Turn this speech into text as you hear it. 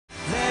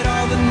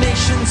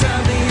ends of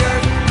the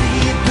earth be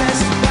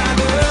blessed by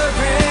the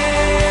rain,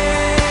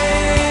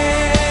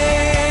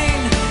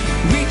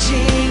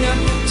 reaching up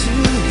to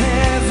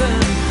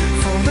heaven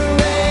for the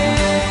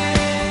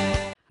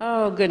rain.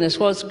 Oh, goodness.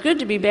 Well, it's good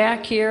to be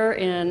back here,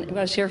 and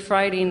I was here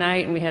Friday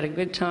night, and we had a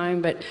good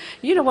time. But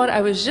you know what? I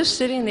was just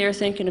sitting there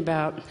thinking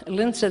about,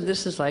 Lynn said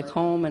this is like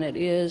home, and it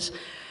is.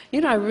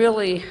 You know, I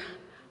really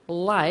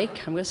I'm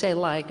going to say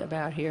like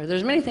about here.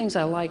 There's many things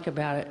I like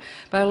about it,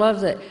 but I love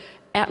the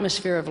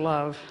atmosphere of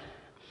love.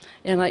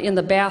 And like in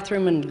the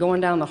bathroom and going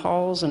down the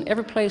halls and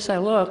every place I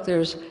look,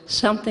 there's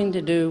something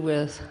to do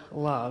with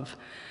love.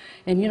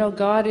 And you know,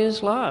 God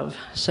is love,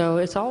 so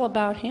it's all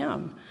about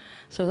Him.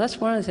 So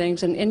that's one of the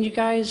things. And you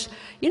guys,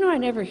 you know, I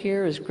never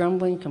hear is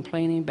grumbling,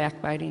 complaining,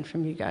 backbiting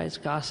from you guys,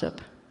 gossip.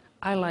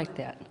 I like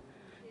that.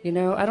 You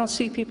know, I don't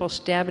see people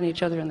stabbing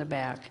each other in the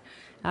back.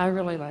 I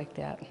really like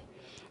that.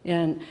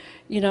 And,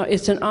 you know,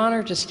 it's an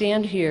honor to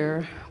stand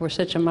here where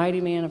such a mighty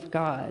man of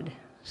God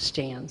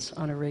stands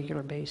on a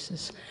regular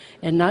basis.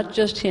 And not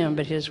just him,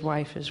 but his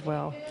wife as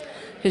well.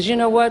 Because you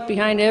know what?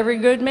 Behind every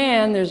good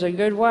man, there's a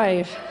good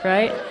wife,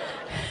 right?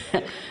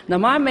 Now,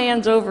 my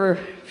man's over a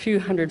few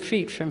hundred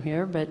feet from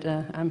here, but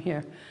I'm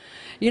here.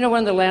 You know, one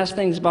of the last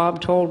things Bob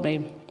told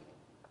me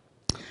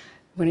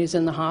when he's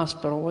in the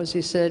hospital was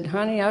he said,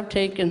 honey, I've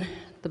taken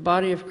the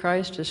body of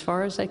Christ as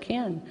far as I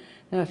can.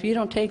 Now, if you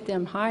don't take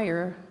them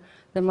higher,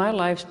 then my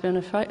life's been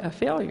a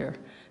failure.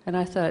 And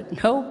I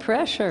thought, no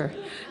pressure,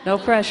 no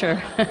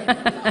pressure.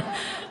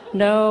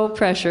 No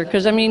pressure,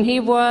 because I mean, he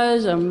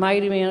was a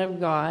mighty man of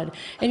God.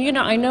 And you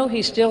know, I know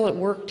he's still at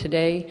work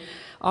today.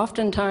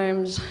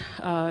 Oftentimes,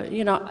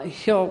 you know,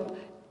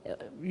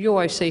 you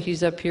always say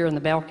he's up here in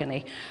the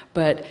balcony,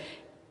 but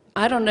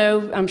I don't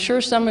know, I'm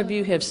sure some of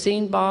you have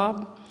seen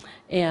Bob,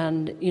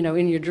 and you know,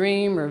 in your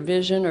dream or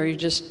vision, or you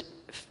just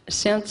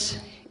sense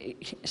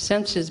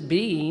his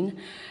being.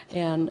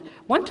 And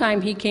one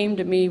time he came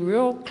to me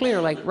real clear,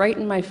 like right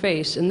in my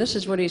face, and this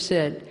is what he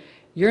said,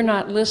 you're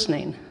not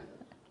listening.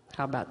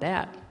 How about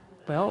that?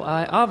 Well,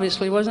 I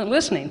obviously wasn't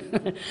listening.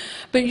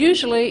 But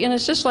usually, and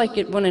it's just like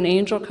it, when an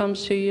angel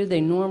comes to you,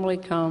 they normally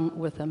come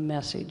with a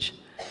message,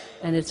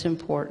 and it's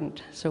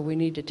important. So we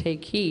need to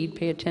take heed,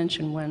 pay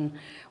attention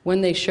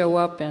when they show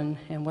up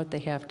and what they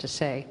have to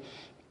say.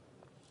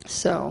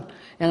 So,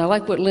 and I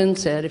like what Lynn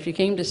said, if you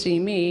came to see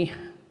me,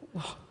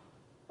 well,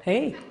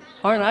 hey,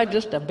 aren't I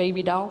just a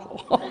baby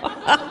doll?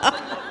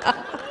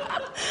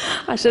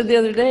 I said the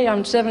other day,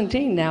 I'm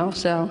 17 now,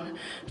 so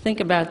think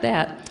about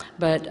that.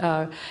 But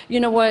you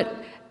know what?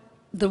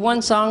 The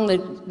one song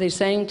that they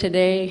sang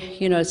today,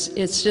 you know,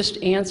 it's just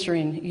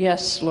answering,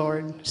 yes,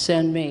 Lord,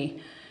 send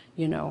me.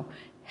 You know,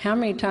 how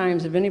many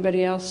times have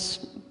anybody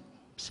else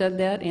said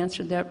that,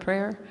 answered that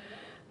prayer?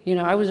 You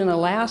know, I was in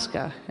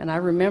Alaska, and I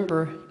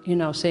remember, you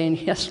know, saying,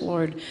 yes,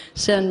 Lord,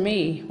 send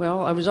me.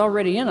 Well, I was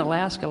already in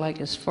Alaska,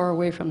 like as far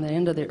away from the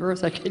end of the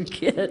earth I could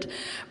get.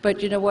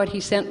 But you know what? He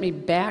sent me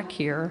back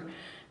here.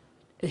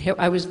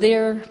 I was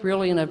there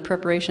really in a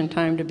preparation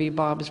time to be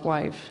Bob's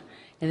wife.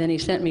 And then he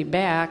sent me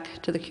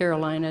back to the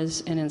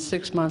Carolinas, and in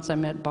 6 months I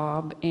met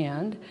Bob.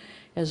 And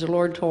as the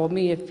Lord told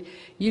me, if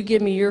you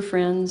give me your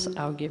friends,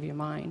 I'll give you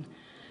mine.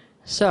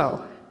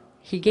 So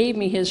he gave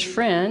me his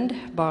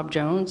friend, Bob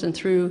Jones, and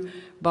through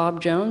Bob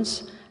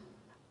Jones,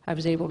 I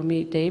was able to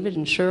meet David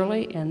and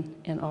Shirley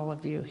and all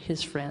of you,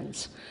 his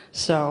friends.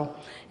 So,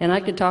 and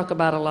I could talk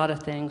about a lot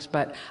of things,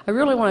 but I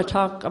really want to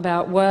talk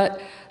about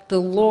what the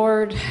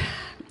Lord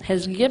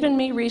has given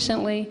me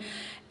recently.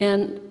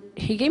 And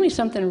he gave me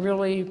something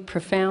really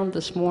profound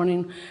this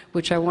morning,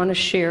 which I want to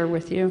share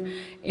with you.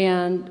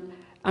 And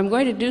I'm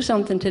going to do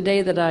something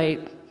today that I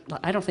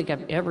don't think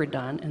I've ever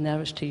done, and that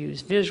was to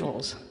use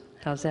visuals.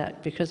 How's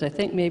that? Because I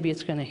think maybe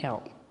it's going to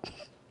help.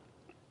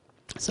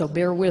 So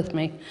bear with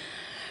me.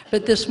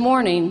 But this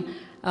morning,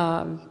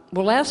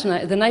 last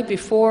night, the night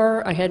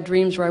before, I had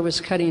dreams where I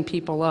was cutting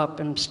people up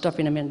and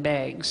stuffing them in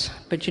bags.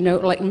 But you know,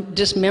 like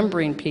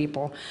dismembering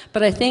people.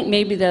 But I think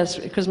maybe that's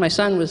because my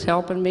son was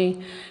helping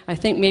me. I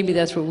think maybe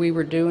that's what we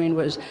were doing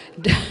was,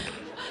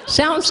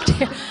 sounds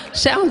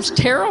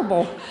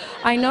terrible.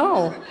 I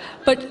know.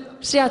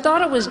 But see, I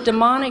thought it was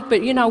demonic,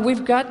 but you know,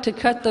 we've got to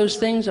cut those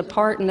things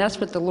apart, and that's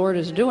what the Lord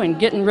is doing,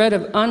 getting rid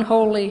of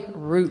unholy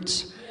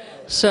roots.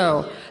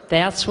 So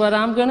that's what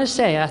I'm going to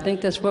say. I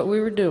think that's what we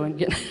were doing,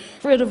 getting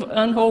rid of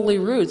unholy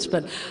roots,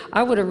 but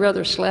I would have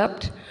rather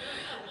slept.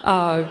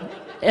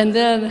 And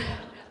then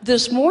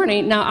this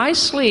morning, now I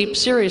sleep,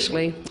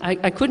 seriously.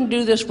 I couldn't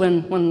do this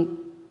when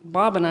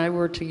Bob and I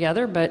were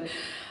together, but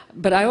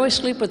I always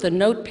sleep with a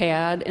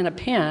notepad and a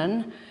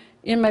pen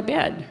in my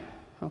bed,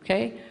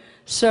 okay?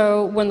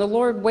 So when the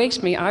Lord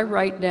wakes me, I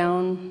write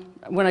down,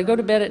 when I go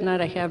to bed at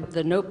night, I have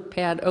the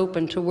notepad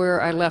open to where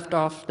I left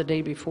off the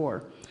day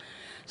before.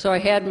 So I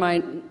had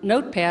my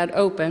notepad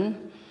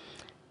open,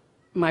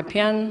 my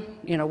pen,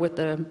 you know, with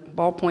the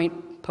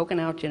ballpoint poking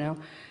out, you know,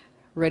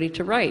 ready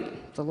to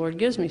write. The Lord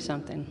gives me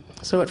something.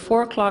 So at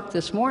 4 o'clock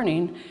this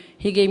morning,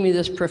 he gave me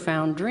this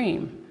profound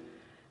dream.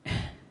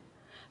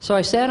 So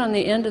I sat on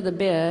the end of the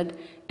bed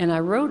and I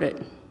wrote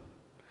it.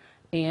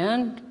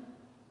 And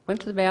Went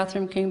to the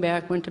bathroom, came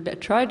back, went to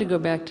bed, tried to go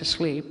back to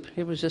sleep.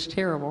 It was just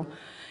terrible.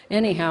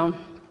 Anyhow,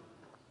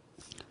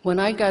 when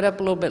I got up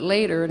a little bit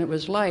later and it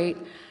was light,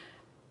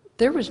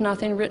 there was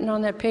nothing written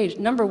on that page.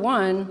 Number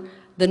one,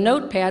 the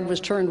notepad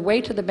was turned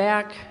way to the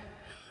back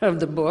of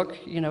the book,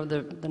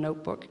 the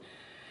notebook.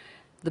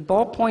 The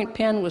ballpoint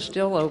pen was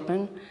still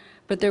open,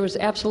 but there was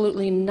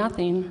absolutely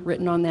nothing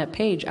written on that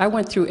page. I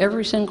went through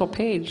every single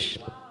page.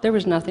 There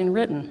was nothing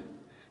written.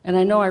 And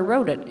I know I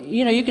wrote it.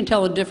 You can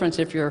tell the difference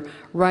if you're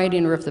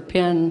writing or if the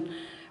pen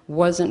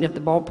wasn't, if the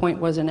ballpoint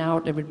wasn't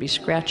out, it would be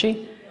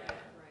scratchy.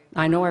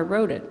 I know I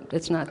wrote it.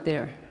 It's not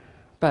there.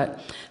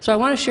 So I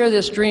want to share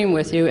this dream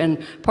with you, and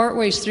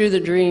partways through the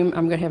dream,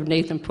 I'm going to have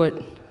Nathan put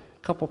a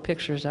couple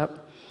pictures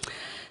up.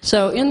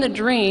 So in the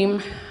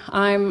dream,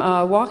 I'm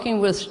walking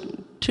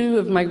with two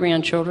of my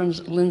grandchildren,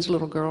 Lynn's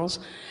little girls,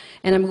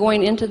 and I'm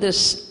going into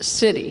this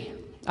city.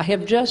 I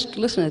have just,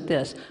 listen to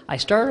this, I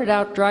started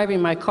out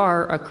driving my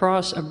car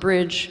across a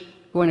bridge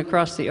going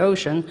across the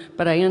ocean,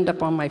 but I end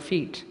up on my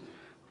feet.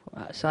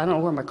 So I don't know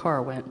where my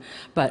car went.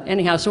 But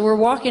anyhow, so we're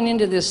walking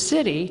into this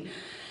city,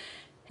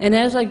 and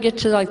as I get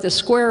to like the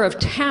square of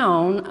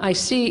town, I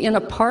see in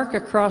a park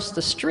across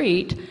the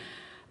street,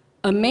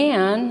 a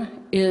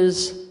man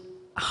is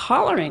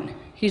hollering.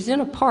 He's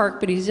in a park,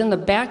 but he's in the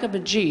back of a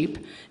Jeep.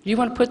 Do you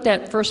want to put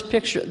that first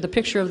picture, the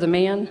picture of the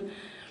man?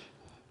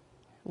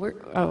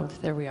 Oh,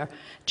 there we are.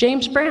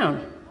 James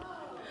Brown.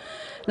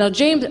 Now,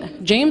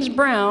 James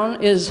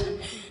Brown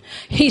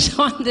he's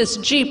on this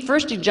Jeep.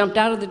 First, he jumped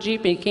out of the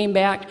Jeep, and he came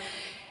back,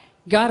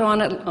 got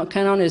on it,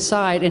 kind of on his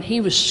side, and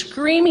he was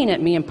screaming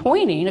at me and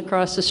pointing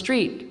across the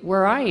street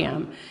where I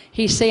am.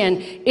 He's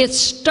saying, "It's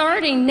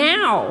starting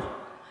now."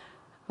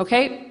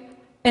 Okay?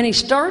 And he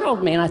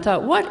startled me, and I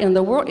thought, what in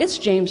the world? It's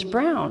James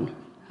Brown.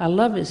 I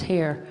love his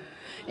hair.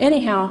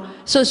 Anyhow,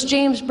 so it's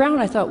James Brown.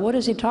 I thought, what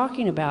is he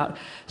talking about?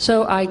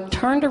 So I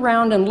turned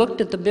around and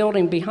looked at the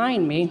building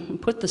behind me and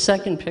put the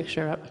second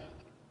picture up.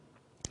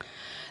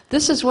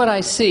 This is what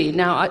I see.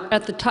 Now,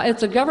 at the top,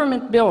 it's a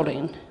government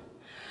building,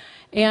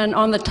 and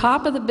on the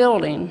top of the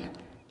building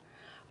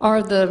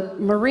are the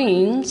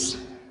Marines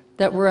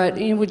that were at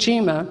Iwo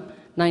Jima,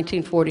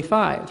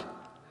 1945.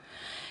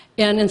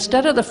 And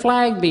instead of the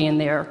flag being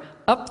there,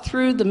 up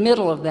through the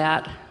middle of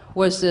that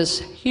was this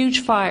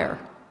huge fire.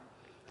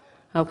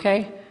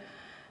 Okay?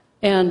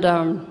 And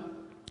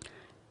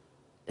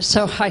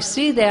so I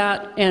see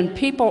that, and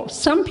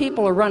some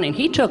people are running.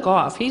 He took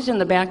off. He's in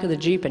the back of the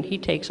Jeep, and he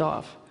takes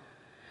off.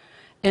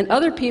 And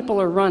other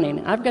people are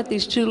running. I've got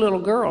these two little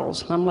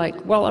girls. I'm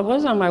like, well, I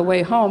was on my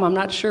way home. I'm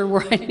not sure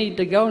where I need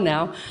to go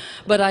now.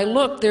 But I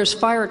look, there's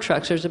fire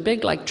trucks. There's a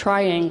big,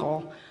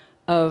 triangle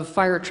of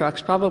fire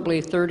trucks,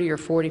 probably 30 or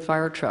 40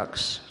 fire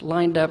trucks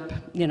lined up,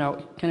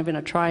 kind of in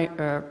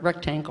a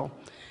rectangle.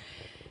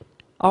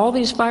 All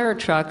these fire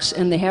trucks,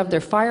 and they have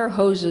their fire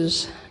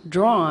hoses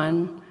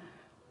drawn,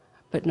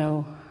 but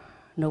no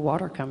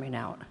water coming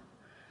out.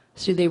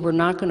 See, they were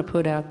not going to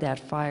put out that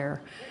fire.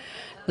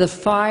 The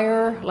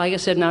fire, like I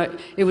said, now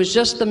it was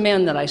just the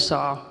men that I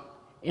saw,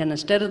 and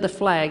instead of the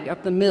flag,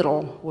 up the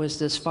middle was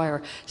this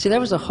fire. See, that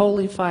was a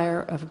holy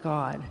fire of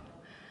God.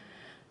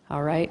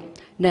 All right?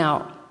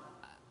 Now,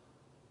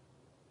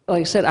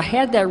 like I said, I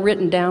had that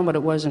written down, but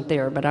it wasn't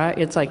there, but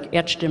it's like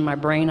etched in my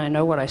brain. I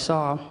know what I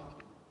saw.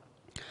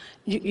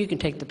 You can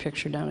take the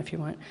picture down if you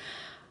want.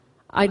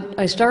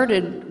 I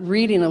started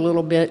reading a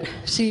little bit.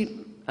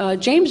 See,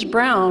 James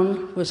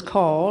Brown was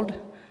called.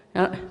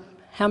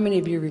 How many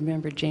of you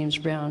remember James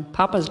Brown?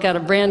 Papa's got a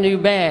brand new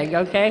bag,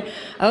 okay?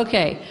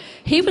 Okay.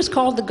 He was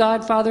called the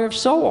godfather of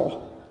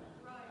soul.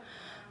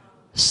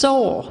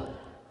 Soul.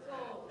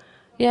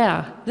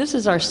 Yeah, this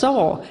is our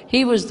soul.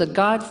 He was the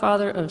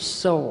godfather of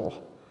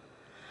soul.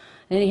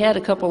 And he had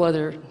a couple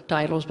other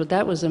titles, but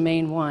that was the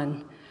main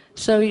one.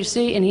 So you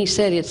see, and he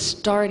said, it's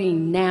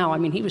starting now. I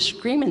mean, he was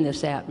screaming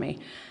this at me.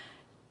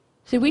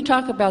 See, we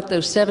talk about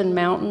those 7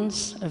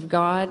 mountains of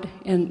God,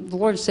 and the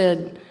Lord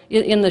said,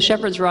 in the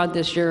Shepherd's Rod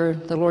this year,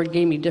 the Lord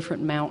gave me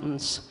different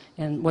mountains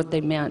and what they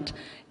meant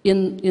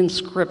in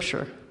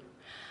Scripture.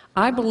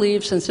 I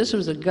believe, since this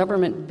was a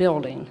government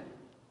building,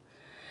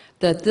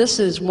 that this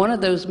is one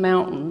of those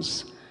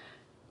mountains.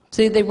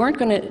 See, they weren't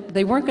going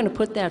to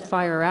put that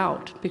fire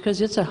out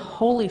because it's a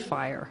holy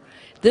fire.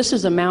 This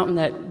is a mountain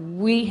that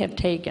we have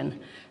taken.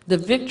 The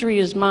victory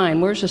is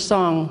mine. Where's the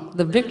song?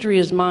 The victory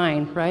is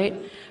mine, right?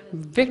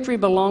 Victory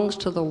belongs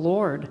to the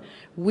Lord.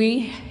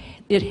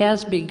 It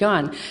has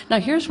begun. Now,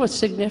 here's what's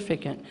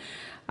significant.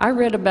 I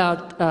read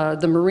about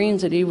the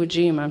Marines at Iwo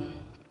Jima.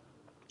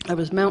 It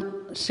was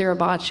Mount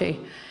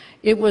Suribachi.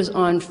 It was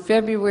on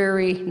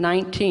February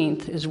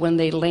 19th is when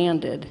they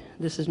landed.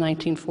 This is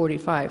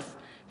 1945.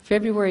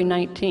 February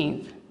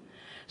 19th.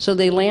 So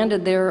they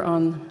landed there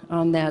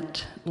on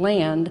that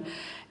land,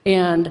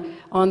 and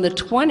on the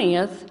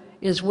 20th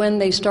is when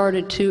they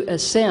started to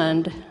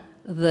ascend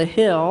the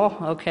hill,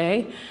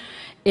 okay?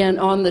 And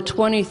on the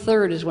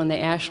 23rd is when they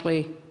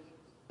actually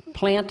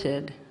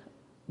planted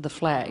the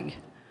flag,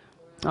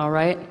 all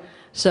right?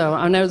 So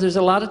I know there's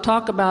a lot of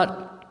talk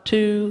about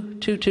 2,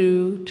 2,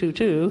 2, 2,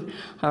 2,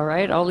 all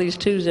right, all these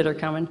twos that are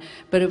coming.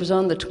 But it was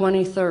on the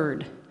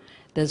 23rd.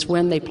 That's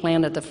when they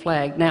planted the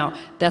flag. Now,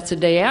 that's the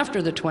day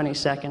after the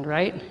 22nd,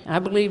 right? I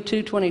believe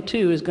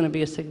 2/22 is going to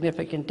be a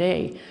significant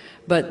day.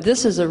 But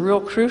this is a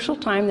real crucial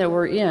time that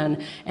we're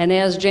in. And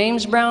as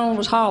James Brown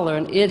was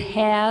hollering, it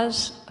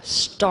has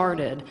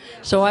started.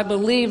 So I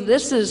believe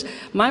this is,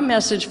 my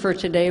message for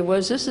today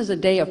was, this is a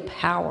day of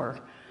power.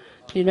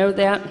 You know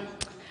that?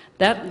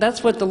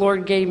 That's what the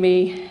Lord gave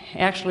me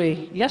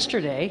actually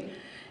yesterday.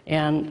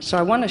 And so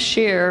I want to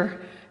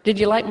share. Did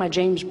you like my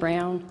James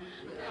Brown?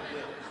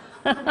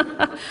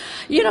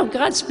 You know,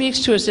 God speaks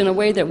to us in a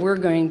way that we're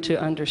going to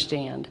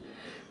understand,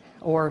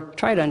 or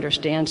try to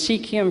understand,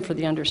 seek Him for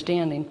the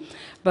understanding.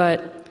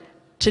 But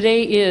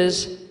today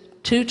is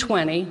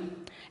 2:20,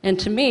 and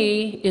to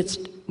me, it's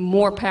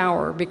more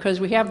power, because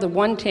we have the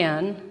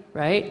 110,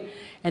 right?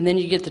 And then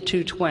you get the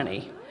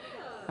 220.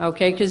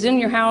 Okay, because in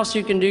your house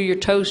you can do your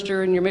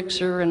toaster and your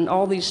mixer and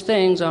all these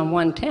things on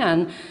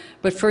 110,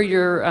 but for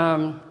your,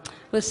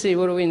 let's see,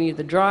 what do we need?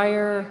 The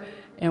dryer,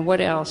 and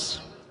what else?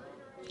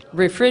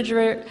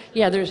 Refrigerator,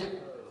 yeah, there's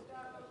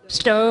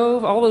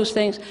stove, all those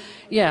things.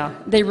 Yeah,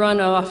 they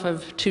run off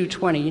of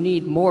 220. You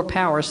need more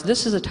power. So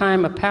this is a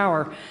time of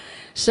power.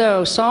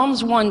 So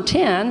Psalms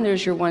 110,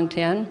 there's your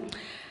 110.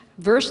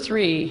 Verse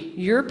 3,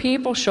 your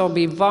people shall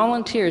be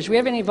volunteers. Do we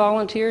have any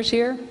volunteers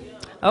here?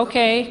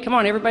 Okay, come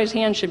on, everybody's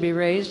hand should be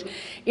raised.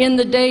 In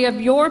the day of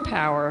your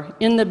power,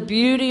 in the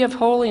beauty of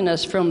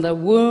holiness, from the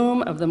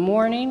womb of the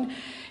morning,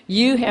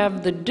 you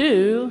have the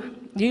dew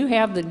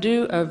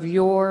of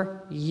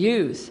your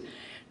youth.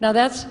 Now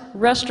that's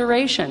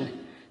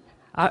restoration.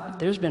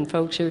 There's been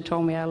folks here who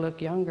told me I look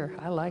younger.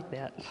 I like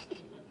that.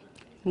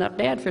 Not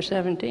bad for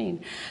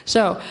 17.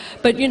 So,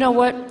 but you know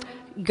what?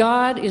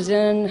 God is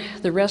in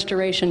the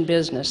restoration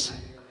business,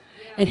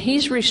 and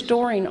He's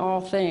restoring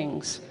all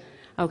things.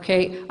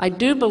 Okay, I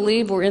do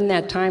believe we're in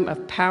that time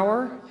of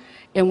power,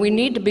 and we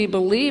need to be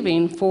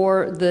believing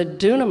for the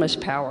dunamis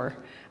power.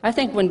 I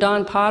think when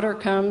Don Potter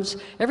comes,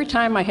 every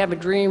time I have a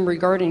dream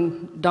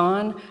regarding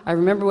Don, I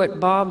remember what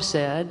Bob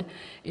said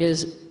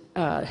is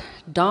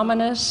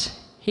Dominus.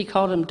 He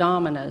called him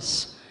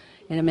Dominus,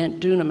 and it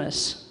meant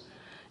dunamis.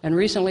 And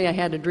recently I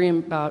had a dream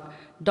about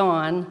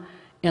Don,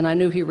 and I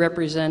knew he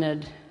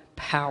represented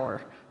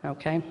power,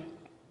 okay?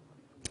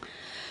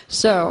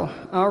 So,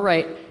 all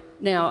right.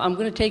 Now, I'm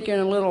going to take you on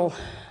a little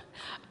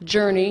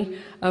journey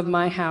of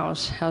my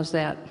house. How's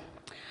that?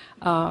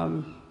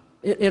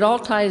 It all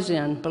ties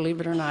in,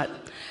 believe it or not.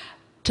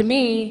 To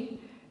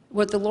me,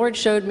 what the Lord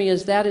showed me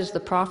is that is the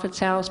prophet's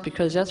house,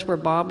 because that's where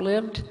Bob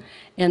lived.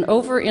 And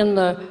over in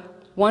the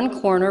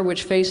one corner,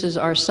 which faces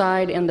our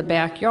side and the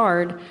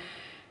backyard,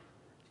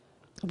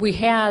 we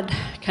had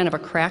kind of a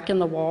crack in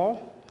the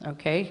wall,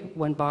 okay,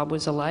 when Bob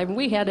was alive. And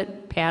we had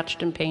it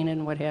patched and painted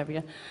and what have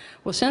you.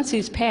 Well, since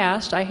he's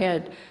passed, I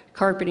had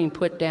carpeting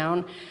put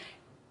down.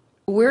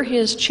 Where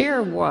his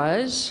chair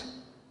was,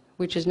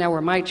 which is now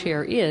where my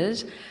chair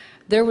is,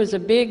 there was a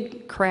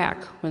big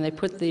crack when they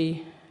put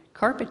the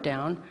carpet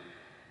down.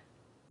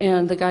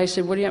 And the guy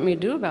said, what do you want me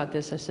to do about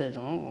this? I said,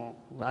 oh,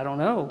 I don't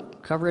know,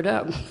 cover it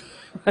up.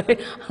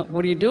 Right?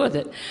 What do you do with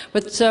it?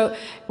 But so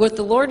what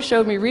the Lord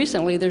showed me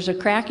recently, there's a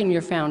crack in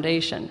your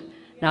foundation.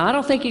 Now, I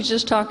don't think He's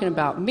just talking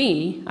about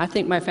me. I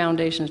think my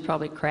foundation is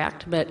probably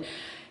cracked, but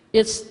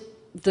it's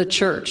the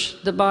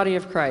church, the body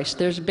of Christ.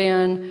 There's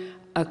been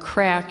a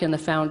crack in the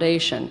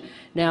foundation.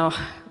 Now,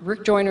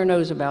 Rick Joyner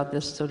knows about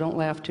this, so don't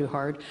laugh too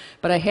hard.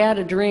 But I had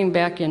a dream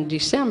back in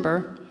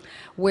December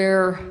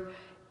where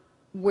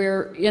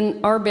in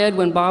our bed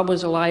when Bob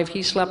was alive,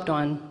 he slept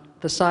on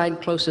the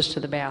side closest to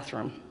the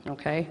bathroom,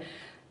 okay?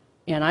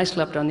 And I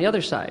slept on the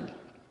other side.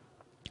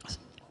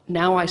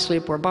 Now I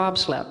sleep where Bob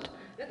slept.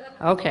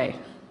 Okay,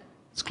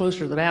 it's closer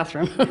to the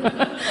bathroom.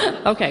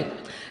 Okay,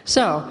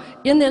 so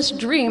in this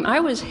dream, I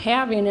was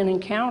having an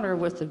encounter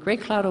with the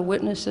great cloud of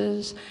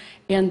witnesses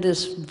and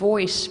this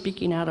voice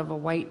speaking out of a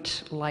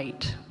white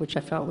light, which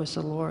I felt was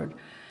the Lord.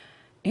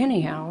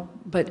 Anyhow,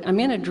 but I'm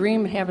in a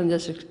dream having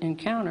this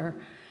encounter,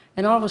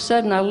 and all of a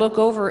sudden I look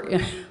over,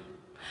 and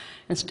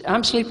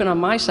I'm sleeping on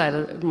my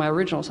side, my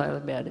original side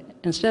of the bed.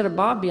 Instead of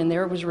Bob being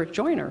there, it was Rick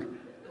Joyner.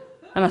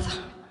 And I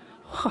thought,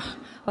 oh,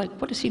 like,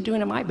 what is he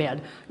doing in my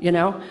bed, you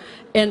know?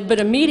 But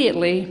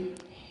immediately,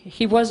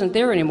 he wasn't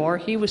there anymore.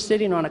 He was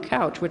sitting on a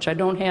couch, which I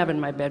don't have in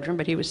my bedroom,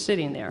 but he was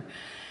sitting there.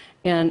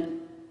 And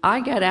I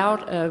got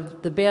out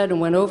of the bed and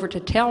went over to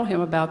tell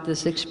him about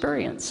this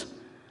experience.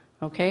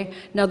 Okay?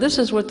 Now, this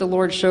is what the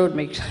Lord showed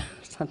me.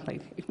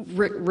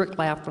 Rick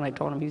laughed when I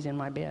told him he's in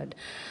my bed.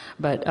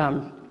 But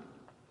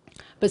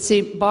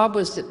see, Bob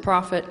was the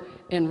prophet,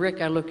 and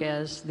Rick I look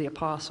as the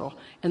apostle.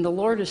 And the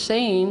Lord is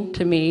saying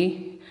to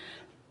me,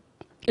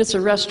 it's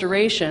a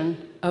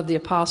restoration of the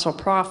apostle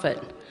prophet.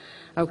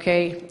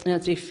 Okay? And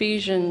it's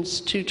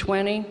Ephesians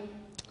 2:20.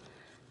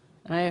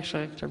 I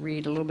actually have to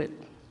read a little bit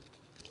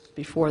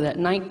before that.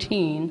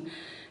 19.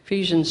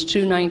 Ephesians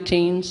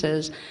 2:19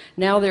 says,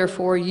 now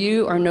therefore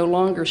you are no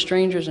longer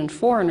strangers and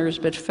foreigners,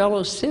 but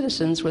fellow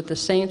citizens with the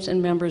saints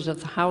and members of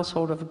the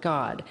household of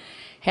God,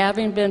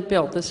 having been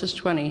built, this is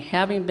 20,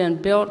 having been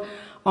built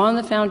on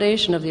the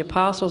foundation of the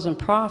apostles and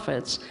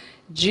prophets,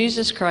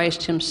 Jesus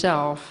Christ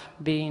himself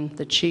being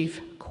the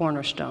chief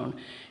cornerstone.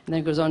 And then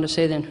it goes on to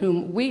say, then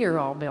whom we are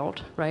all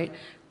built, right?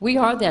 We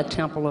are that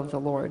temple of the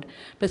Lord.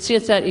 But see,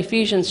 it's that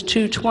Ephesians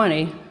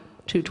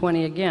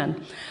 2:20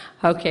 again.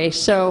 Okay,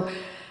 so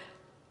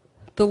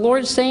the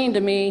Lord's saying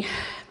to me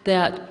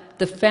that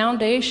the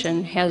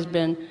foundation has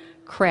been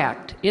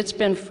cracked. It's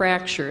been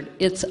fractured.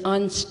 It's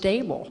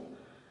unstable.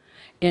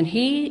 And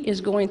he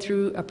is going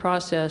through a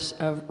process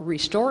of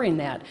restoring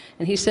that.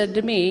 And he said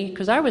to me,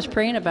 because I was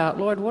praying about,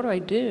 Lord, what do I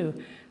do?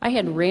 I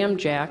had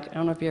Ramjack, I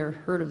don't know if you ever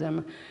heard of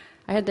them.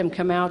 I had them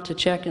come out to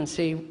check and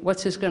see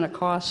what's this going to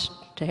cost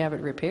to have it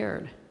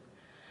repaired.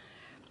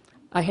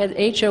 I had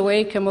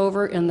HOA come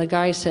over, and the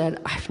guy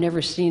said, I've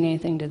never seen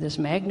anything to this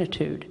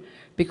magnitude.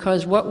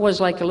 Because what was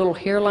like a little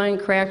hairline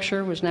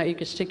fracture was now you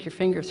could stick your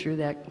finger through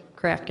that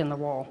crack in the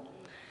wall.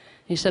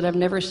 He said, I've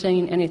never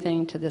seen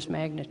anything to this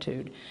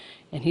magnitude.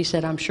 And he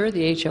said, I'm sure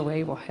the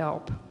HOA will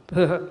help.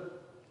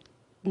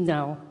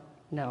 No.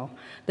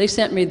 They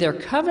sent me their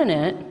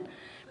covenant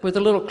with a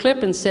little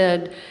clip and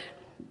said,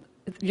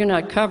 you're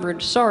not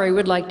covered. Sorry,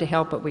 we'd like to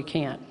help, but we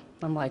can't.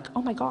 I'm like,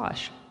 oh my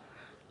gosh.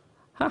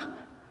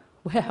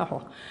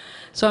 Well.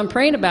 So I'm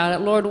praying about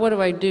it. Lord, what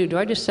do I do? Do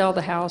I just sell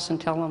the house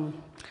and tell them,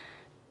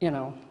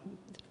 we'll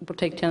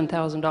take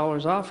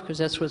 $10,000 off because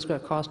that's what it's going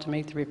to cost to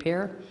make the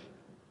repair?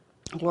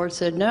 The Lord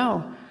said,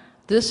 no,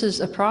 this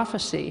is a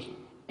prophecy.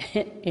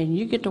 And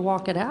you get to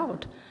walk it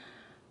out.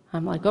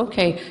 I'm like,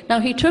 okay. Now,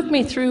 he took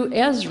me through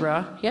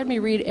Ezra. He had me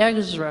read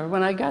Ezra.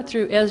 When I got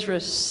through Ezra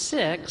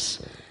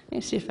 6, let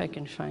me see if I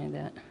can find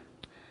that.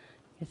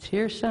 It's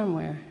here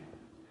somewhere.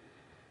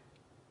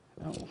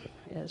 Oh,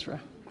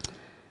 Ezra.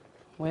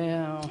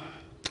 Well,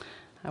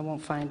 I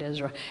won't find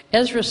Ezra.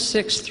 Ezra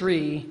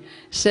 6:3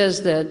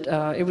 says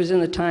that it was in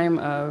the time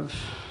of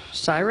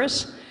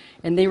Cyrus,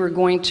 and they were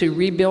going to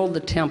rebuild the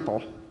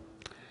temple.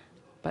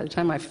 By the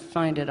time I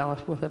find it, I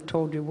will have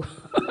told you.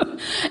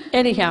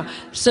 Anyhow,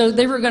 so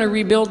they were going to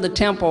rebuild the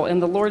temple, and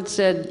the Lord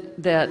said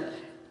that,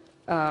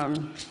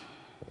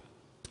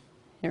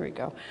 here we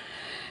go.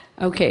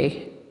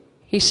 Okay,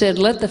 he said,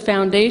 let the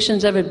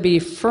foundations of it be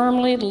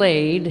firmly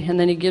laid, and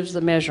then he gives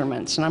the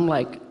measurements. And I'm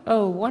like,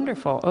 oh,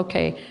 wonderful,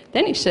 okay.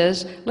 Then he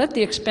says, let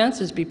the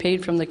expenses be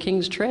paid from the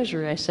king's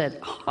treasury. I said,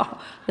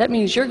 oh, that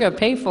means you're going to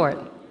pay for it.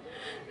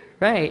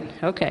 Right,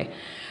 okay.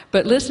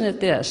 But listen at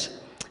this.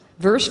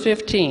 Verse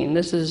 15,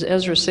 this is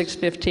Ezra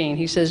 6:15.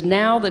 He says,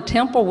 now the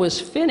temple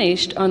was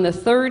finished on the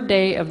third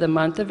day of the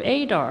month of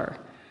Adar,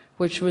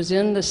 which was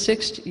in the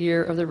 6th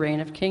year of the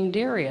reign of King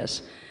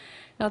Darius.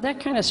 Now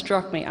that kind of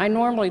struck me. I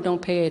normally don't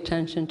pay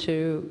attention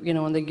to,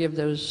 when they give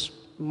those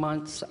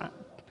months.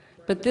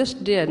 But this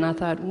did, and I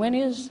thought, when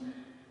is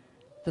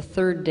the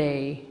third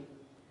day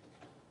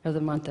of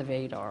the month of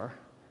Adar?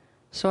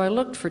 So I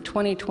looked for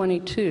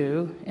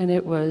 2022, and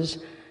it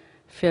was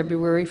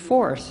February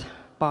 4th,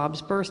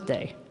 Bob's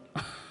birthday.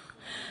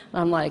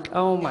 I'm like,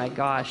 oh my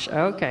gosh,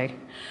 okay.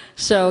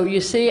 So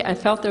you see, I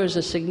felt there was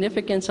a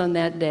significance on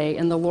that day,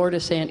 and the Lord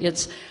is saying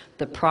it's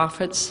the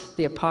prophets,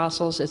 the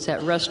apostles, it's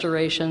that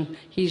restoration.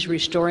 He's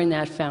restoring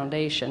that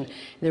foundation.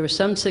 There was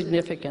some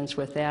significance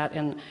with that,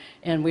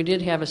 and we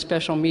did have a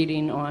special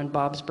meeting on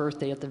Bob's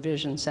birthday at the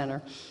Vision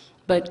Center.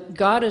 But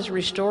God is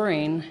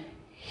restoring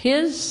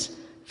his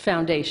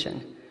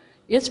foundation.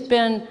 It's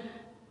been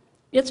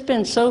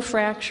so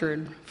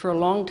fractured for a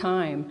long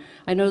time.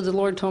 I know the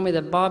Lord told me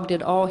that Bob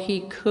did all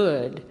he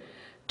could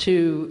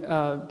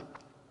to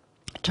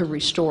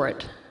restore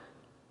it.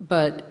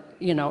 But,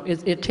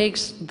 it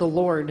takes the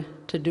Lord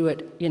to do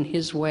it in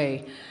his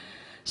way.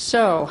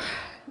 So,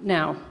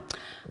 now,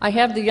 I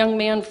have the young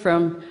man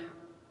from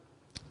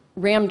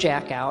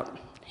Ramjack out.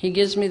 He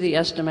gives me the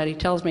estimate. He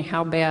tells me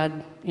how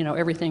bad,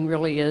 everything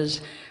really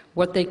is,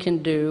 what they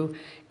can do.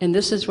 And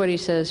this is what he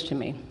says to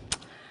me.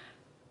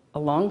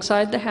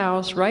 Alongside the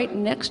house, right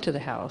next to the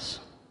house,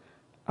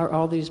 are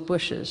all these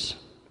bushes.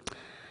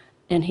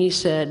 And he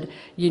said,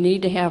 you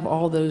need to have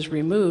all those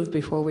removed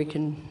before we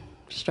can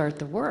start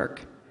the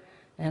work.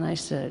 And I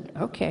said,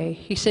 okay.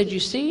 He said, you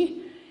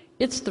see,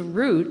 it's the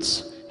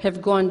roots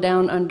have gone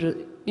down under,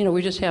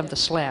 we just have the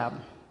slab,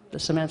 the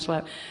cement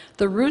slab.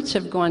 The roots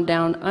have gone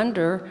down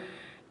under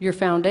your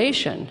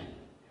foundation,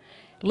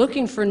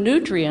 looking for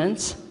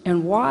nutrients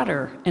and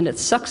water, and it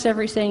sucks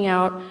everything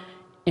out,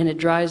 and it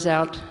dries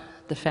out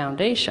the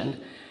foundation.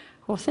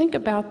 Well, think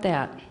about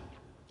that.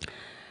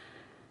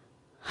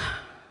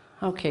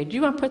 Okay, do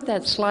you want to put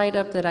that slide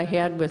up that I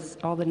had with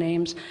all the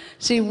names?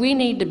 See, we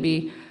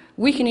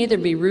can either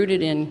be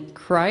rooted in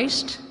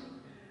Christ,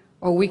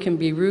 or we can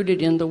be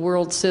rooted in the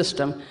world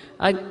system.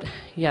 Like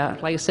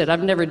I said,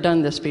 I've never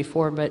done this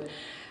before, but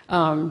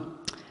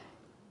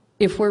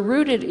if we're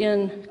rooted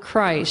in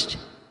Christ,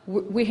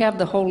 we have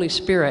the Holy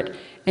Spirit,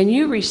 and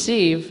you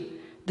receive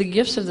the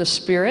gifts of the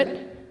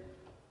Spirit,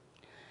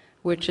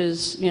 which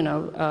is,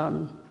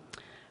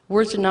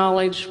 words of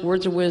knowledge,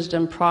 words of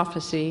wisdom,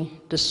 prophecy,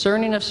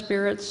 discerning of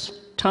spirits,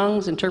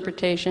 tongues,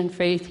 interpretation,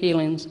 faith,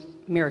 healings,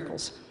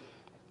 miracles.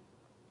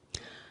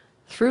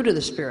 Fruit of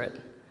the Spirit: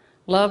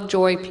 love,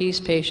 joy, peace,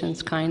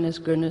 patience, kindness,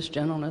 goodness,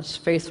 gentleness,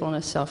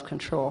 faithfulness,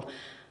 self-control.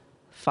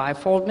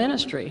 Fivefold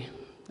ministry: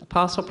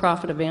 apostle,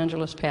 prophet,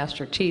 evangelist,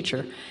 pastor,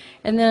 teacher.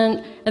 And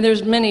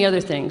there's many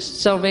other things: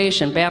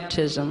 salvation,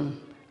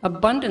 baptism,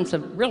 abundance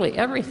of really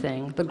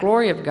everything, the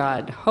glory of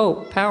God,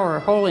 hope, power,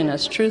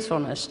 holiness,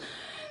 truthfulness.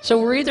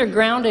 So we're either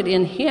grounded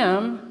in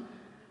Him,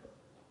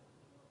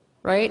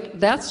 right?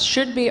 That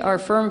should be our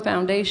firm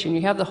foundation.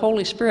 You have the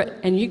Holy Spirit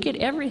and you get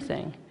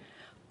everything.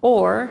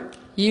 Or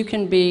you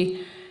can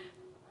be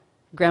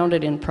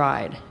grounded in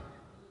pride.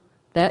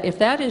 That if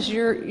that is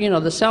your,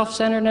 the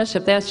self-centeredness,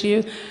 if that's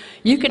you,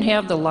 you can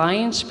have the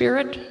lying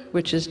spirit,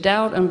 which is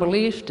doubt,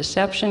 unbelief,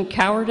 deception,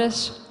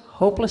 cowardice,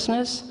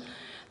 hopelessness.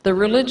 The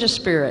religious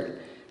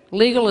spirit: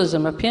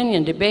 legalism,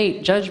 opinion,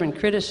 debate, judgment,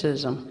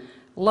 criticism,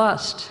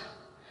 lust,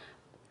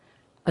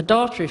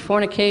 adultery,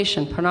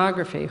 fornication,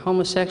 pornography,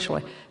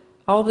 homosexuality,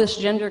 all this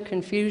gender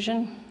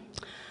confusion.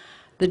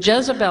 The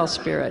Jezebel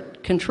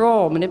spirit: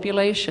 control,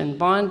 manipulation,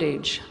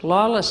 bondage,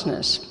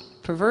 lawlessness,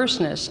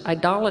 perverseness,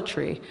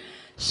 idolatry,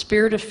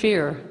 spirit of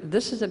fear.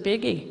 This is a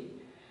biggie.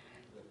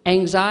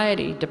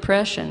 Anxiety,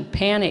 depression,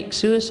 panic,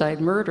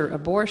 suicide, murder,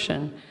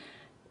 abortion.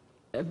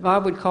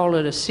 Bob would call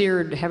it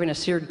having a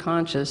seared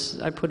conscience.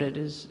 I put it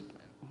as,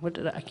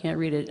 I can't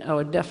read it. Oh,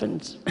 a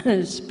deafened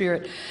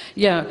spirit.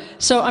 Yeah.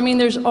 So,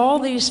 there's all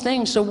these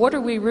things. So what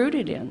are we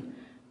rooted in?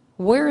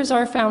 Where is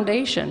our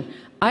foundation?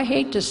 I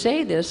hate to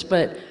say this,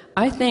 but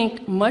I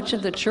think much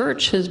of the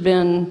church has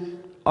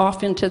been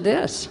off into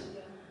this.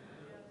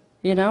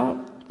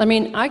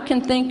 I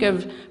can think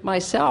of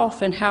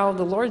myself and how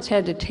the Lord's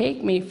had to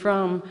take me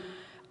from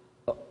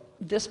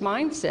this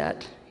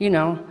mindset,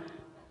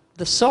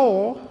 the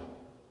soul,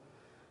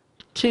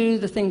 to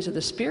the things of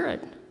the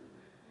Spirit.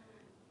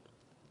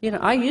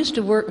 I used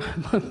to work,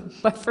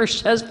 my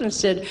first husband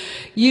said,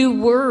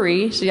 you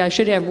worry, see, I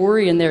should have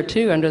worry in there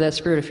too, under that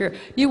spirit of fear.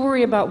 You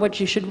worry about what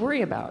you should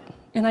worry about.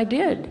 And I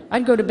did.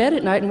 I'd go to bed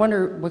at night and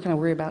wonder, what can I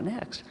worry about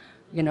next?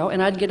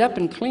 And I'd get up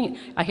and clean.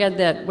 I had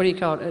that, what do you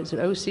call it? Is it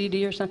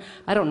OCD or something?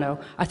 I don't know.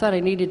 I thought I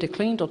needed to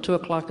clean till 2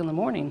 o'clock in the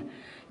morning.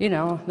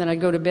 Then I'd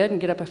go to bed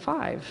and get up at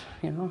 5,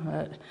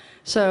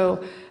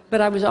 but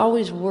I was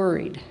always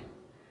worried.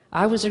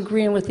 I was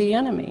agreeing with the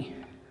enemy.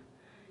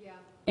 Yeah.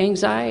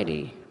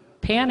 Anxiety,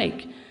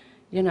 panic,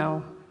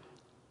 A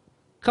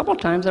couple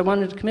times I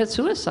wanted to commit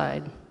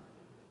suicide.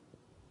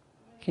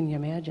 Can you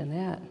imagine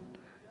that?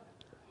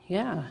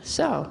 Yeah,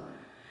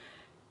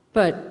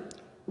 but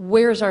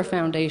where's our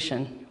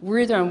foundation?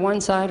 We're either on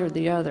one side or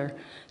the other.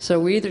 So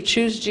we either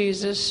choose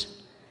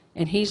Jesus,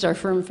 and He's our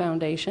firm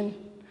foundation,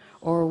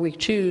 or we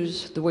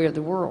choose the way of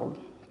the world.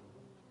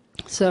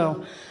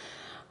 So,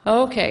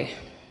 okay.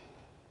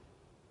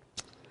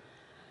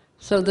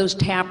 So those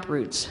tap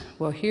roots.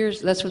 Well,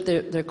 that's what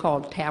they're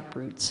called, tap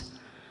roots.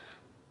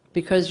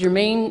 Because your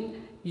main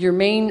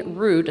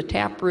root, a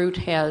tap root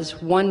has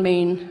one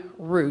main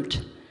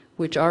root,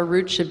 which our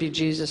root should be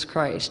Jesus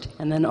Christ.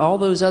 And then all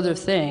those other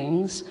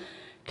things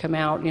come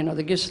out,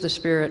 the gifts of the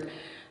Spirit,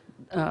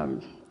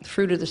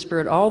 fruit of the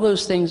Spirit, all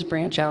those things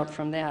branch out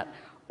from that.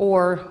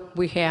 Or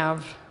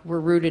we're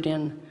rooted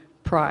in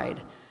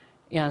pride,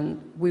 and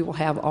we will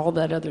have all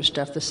that other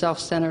stuff, the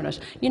self-centeredness.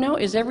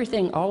 Is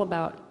everything all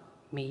about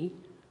me?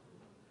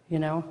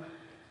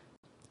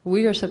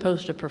 We are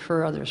supposed to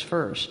prefer others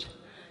first.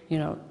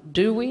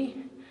 Do we?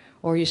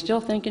 Or are you still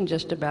thinking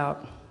just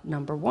about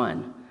number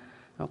one?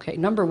 Okay,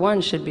 number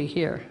one should be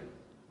here.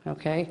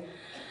 Okay?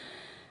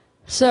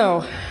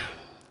 So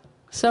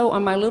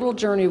on my little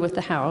journey with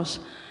the house,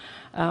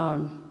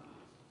 the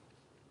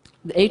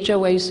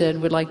HOA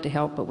said, we'd like to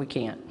help, but we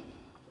can't.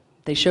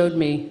 They showed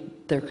me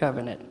their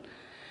covenant.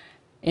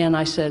 And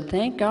I said,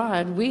 thank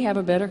God we have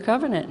a better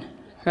covenant,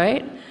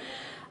 right?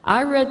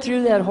 I read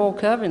through that whole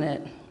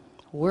covenant,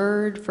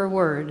 word for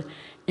word,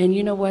 and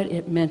you know what?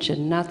 It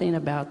mentioned nothing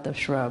about the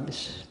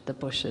shrubs, the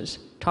bushes.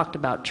 Talked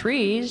about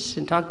trees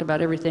and talked about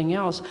everything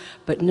else,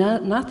 but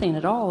nothing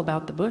at all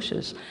about the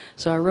bushes.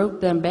 So I wrote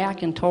them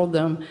back and told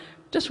them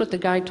just what the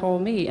guy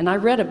told me, and I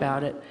read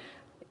about it.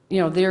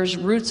 There's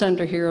roots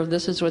under here,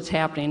 this is what's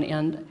happening,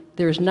 and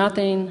there's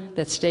nothing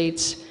that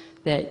states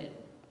that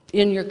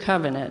in your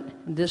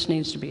covenant, this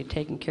needs to be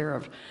taken care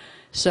of.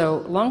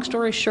 So, long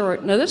story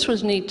short, now this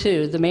was neat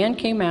too. The man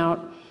came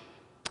out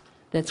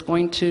that's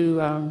going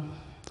to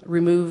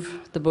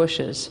remove the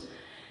bushes,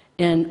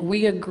 and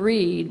we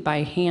agreed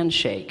by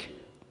handshake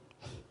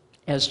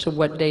as to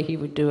what day he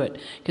would do it,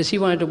 because he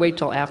wanted to wait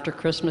till after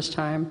Christmas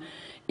time.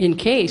 In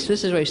case,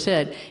 this is what he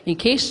said, in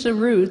case the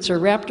roots are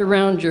wrapped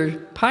around your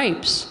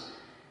pipes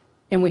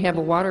and we have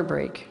a water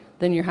break,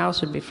 then your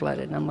house would be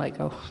flooded. And I'm like,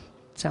 oh,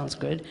 sounds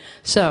good.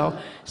 So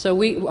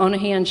we, on a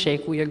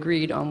handshake, we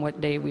agreed on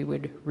what day we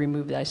would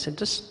remove that. I said,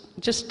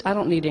 just, I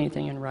don't need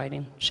anything in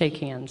writing. Shake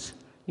hands.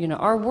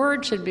 Our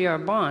word should be our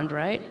bond,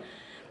 right?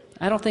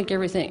 I don't think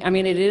everything,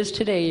 it is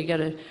today, you got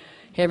to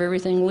have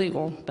everything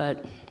legal,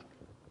 but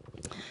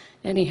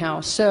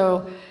anyhow,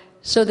 so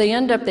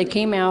they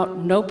came out,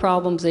 no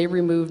problems, they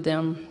removed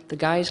them. The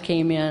guys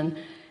came in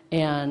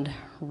and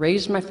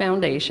raised my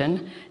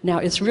foundation. Now,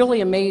 it's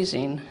really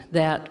amazing,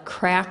 that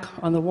crack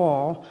on the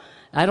wall.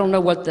 I don't know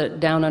what the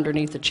down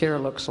underneath the chair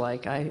looks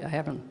like. I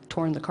haven't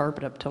torn the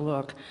carpet up to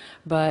look,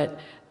 but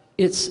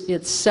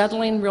it's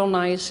settling real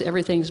nice.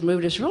 Everything's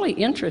moved. It's really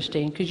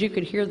interesting because you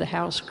could hear the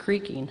house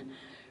creaking,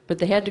 but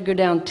they had to go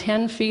down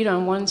 10 feet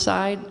on one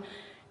side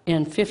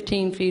and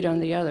 15 feet on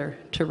the other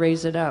to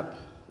raise it up.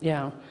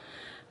 Yeah,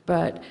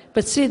 but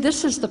see,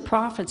 this is the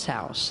prophet's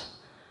house,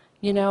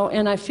 you know,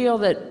 and I feel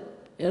that,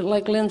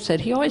 like Lynn said,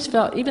 he always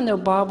felt, even though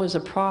Bob was a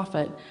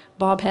prophet,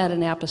 Bob had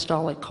an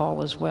apostolic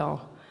call as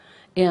well.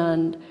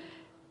 And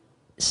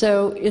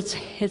so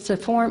it's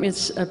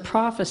a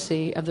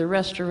prophecy of the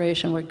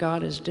restoration, what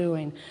God is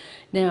doing.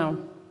 Now,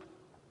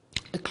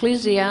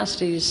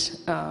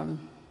 Ecclesiastes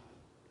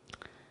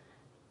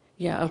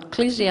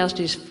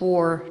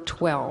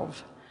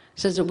 4:12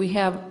 says that we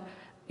have,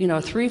 you know,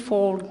 a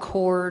threefold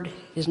cord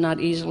is not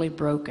easily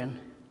broken.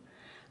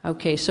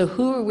 Okay, so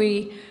who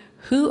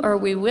are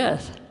we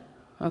with?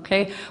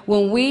 Okay,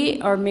 when we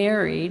are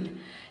married,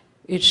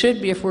 it should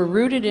be, if we're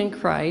rooted in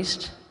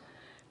Christ,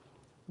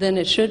 then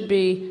it should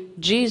be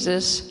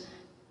Jesus,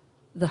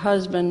 the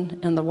husband,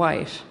 and the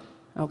wife,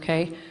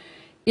 okay?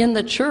 In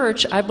the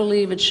church, I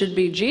believe it should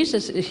be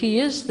Jesus. He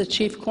is the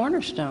chief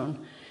cornerstone.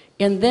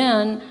 And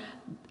then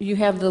you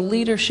have the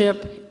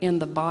leadership in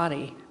the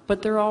body,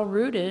 but they're all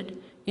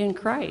rooted in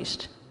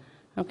Christ,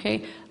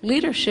 okay?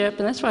 Leadership,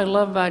 and that's what I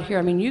love about here.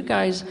 I mean, you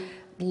guys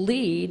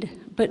lead,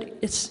 but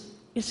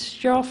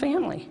it's your all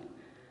family.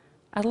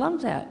 I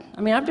love that.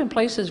 I mean, I've been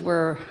places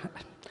where,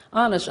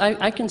 honest,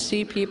 I can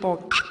see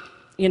people,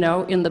 you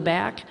know, in the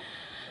back,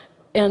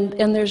 and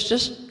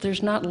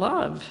there's not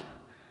love.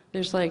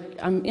 There's like,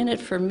 I'm in it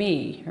for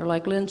me, or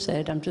like Lynn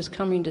said, I'm just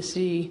coming to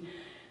see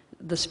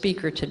the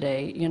speaker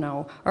today, you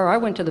know. Or I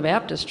went to the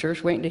Baptist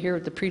church waiting to hear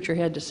what the preacher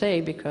had to say,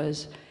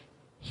 because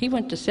he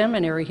went to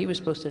seminary, he was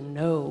supposed to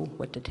know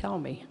what to tell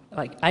me.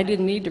 Like, I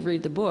didn't need to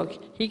read the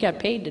book, he got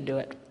paid to do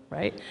it,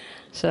 right?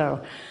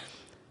 So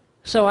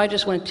I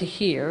just went to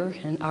hear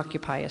and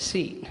occupy a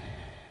seat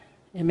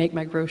and make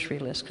my grocery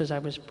list because I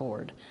was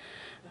bored.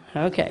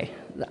 Okay,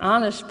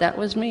 honest, that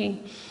was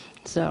me.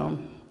 So,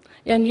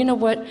 and you know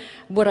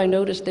what I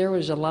noticed, there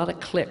was a lot of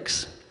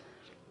cliques.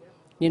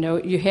 You know,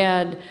 you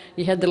had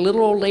the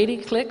little old lady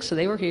cliques, so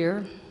they were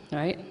here,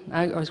 right?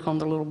 I always call them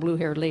the little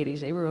blue-haired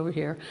ladies, they were over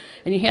here.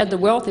 And you had the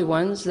wealthy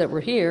ones that were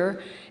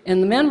here,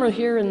 and the men were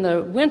here in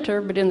the winter,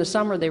 but in the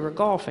summer they were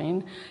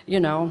golfing, you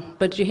know.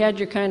 But you had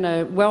your kind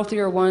of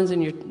wealthier ones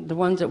and the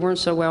ones that weren't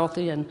so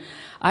wealthy, and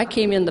I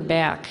came in the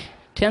back.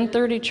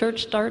 10:30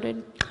 church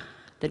started.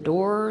 The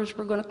doors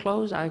were going to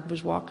close. I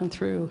was walking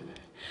through.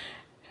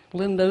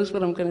 Lynn knows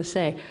what I'm going to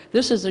say.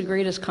 This is the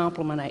greatest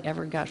compliment I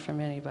ever got from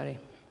anybody.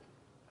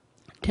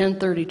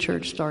 10:30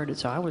 church started,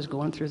 so I was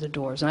going through the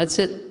doors. And I'd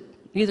sit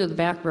either the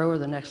back row or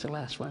the next to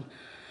last one.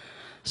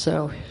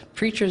 So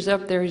preacher's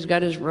up there, he's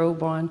got his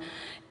robe on.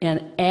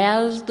 And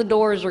as the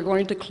doors are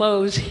going to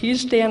close,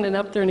 he's standing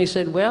up there and he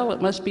said, well,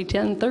 it must be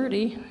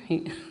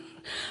 10:30.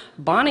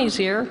 Bonnie's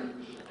here.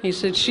 He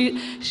said,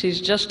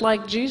 she's just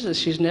like Jesus.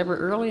 She's never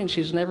early and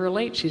she's never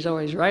late. She's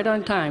always right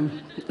on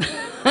time.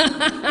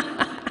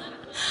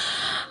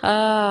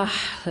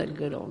 The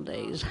good old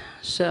days.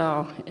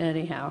 So,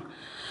 anyhow.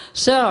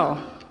 So,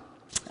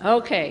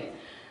 okay.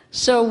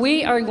 So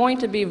we are going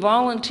to be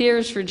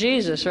volunteers for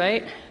Jesus,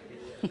 right?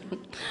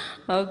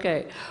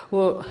 Okay.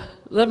 Well,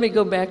 let me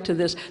go back to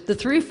this. The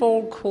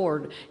threefold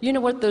cord. You know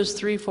what the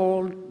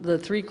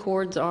three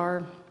cords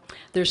are?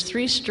 There's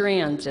 3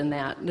 strands in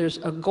that. There's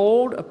a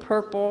gold, a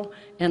purple,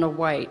 and a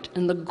white.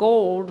 And the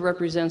gold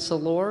represents the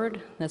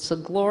Lord. That's the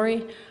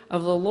glory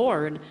of the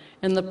Lord.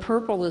 And the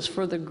purple is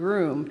for the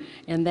groom,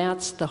 and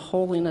that's the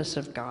holiness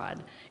of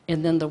God.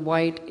 And then the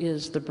white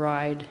is the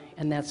bride,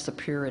 and that's the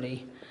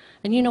purity.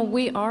 And you know,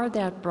 we are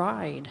that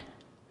bride.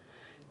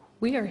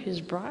 We are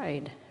his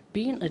bride,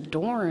 being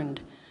adorned.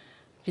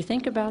 If you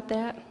think about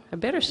that, I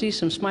better see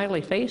some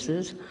smiley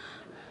faces.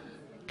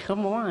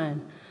 Come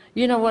on.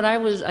 You know what,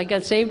 I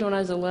got saved when I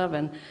was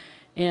 11,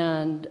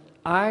 and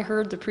I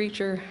heard the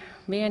preacher,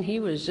 man, he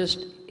was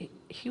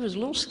a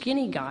little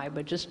skinny guy,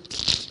 but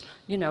just,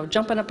 you know,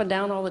 jumping up and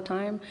down all the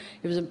time.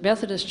 It was a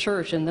Methodist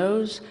church, and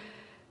those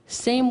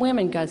same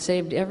women got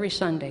saved every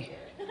Sunday.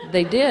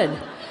 They did.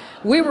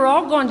 We were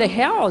all going to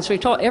hell, as we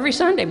told every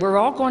Sunday, we're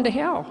all going to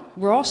hell.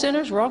 We're all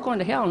sinners, we're all going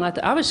to hell. And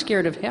I was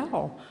scared of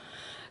hell.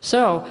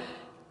 So,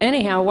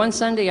 anyhow, one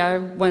Sunday I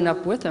went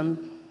up with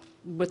them,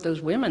 with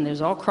those women. They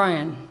was all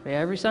crying.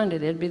 Every Sunday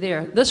they'd be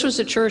there. This was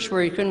a church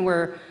where you couldn't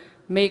wear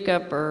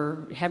makeup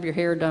or have your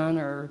hair done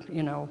or,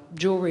 you know,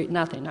 jewelry,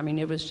 nothing. I mean,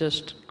 it was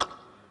just,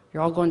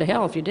 you're all going to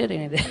hell if you did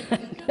any of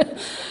that.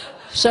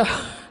 So,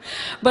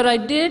 but I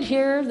did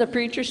hear the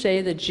preacher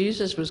say that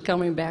Jesus was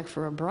coming back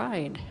for a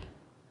bride.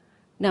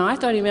 Now, I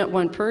thought he meant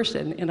one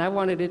person, and I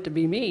wanted it to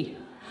be me.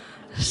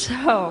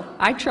 So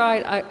I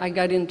tried, I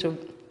got into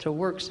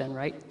works then,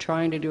 right?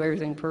 Trying to do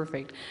everything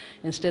perfect.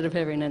 Instead of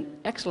having an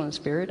excellent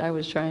spirit, I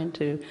was trying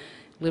to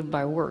live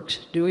by works,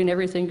 doing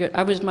everything good.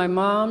 I was my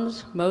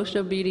mom's most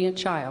obedient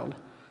child.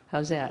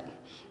 How's that?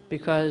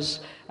 because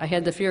I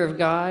had the fear of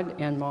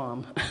God and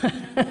Mom.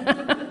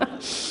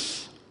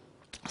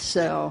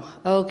 So,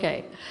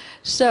 okay.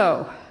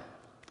 So,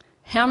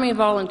 how many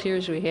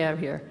volunteers do we have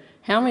here?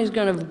 How many is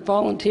going to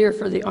volunteer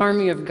for the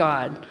army of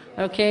God?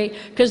 Okay?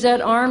 Because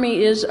that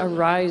army is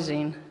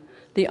arising.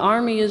 The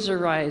army is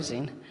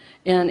arising.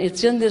 And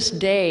it's in this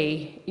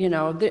day, you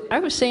know. I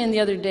was saying the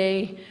other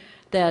day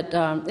that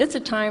it's a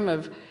time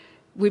of,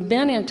 we've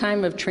been in a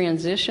time of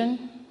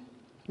transition,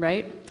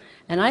 right?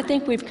 And I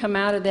think we've come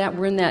out of that.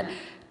 We're in that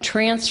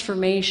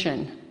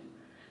transformation.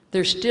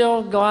 There's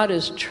still, God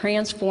is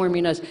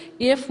transforming us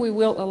if we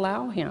will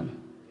allow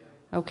Him.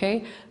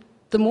 Okay?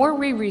 The more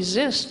we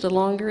resist, the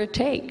longer it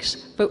takes.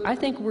 But I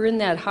think we're in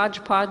that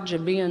hodgepodge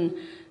of being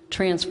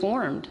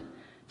transformed.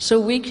 So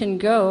we can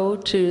go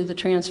to the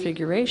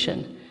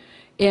transfiguration.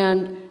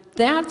 And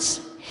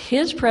that's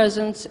His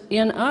presence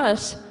in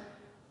us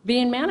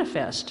being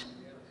manifest.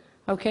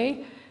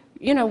 Okay?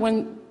 You know,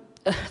 when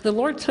the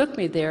Lord took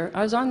me there,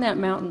 I was on that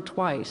mountain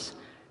twice.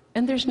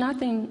 And there's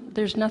nothing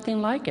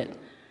like it.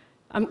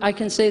 I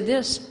can say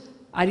this,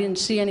 I didn't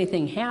see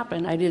anything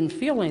happen, I didn't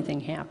feel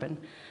anything happen,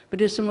 but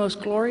it's the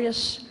most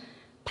glorious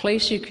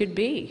place you could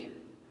be,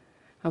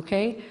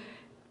 okay?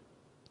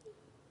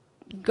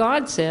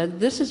 God said,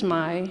 this is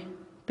my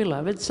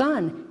beloved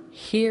Son,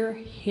 hear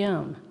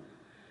Him.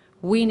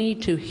 We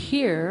need to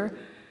hear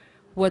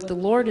what the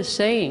Lord is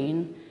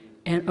saying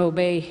and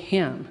obey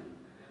Him.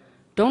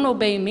 Don't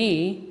obey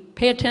me,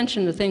 pay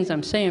attention to things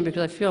I'm saying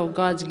because I feel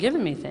God's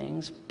given me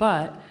things,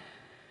 but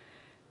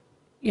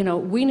you know,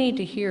 we need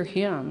to hear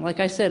Him. Like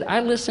I said,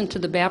 I listened to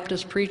the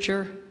Baptist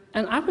preacher,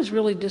 and I was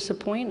really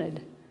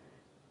disappointed.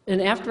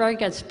 And after I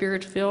got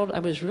Spirit-filled, I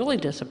was really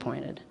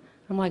disappointed.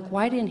 I'm like,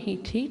 why didn't he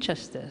teach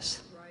us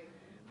this? Right.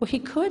 Well, he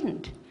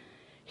couldn't.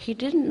 He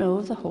didn't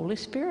know the Holy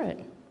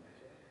Spirit.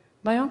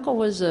 My uncle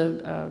was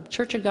a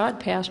Church of God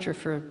pastor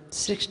for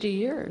 60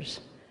 years.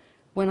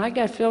 When I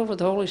got filled with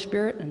the Holy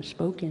Spirit and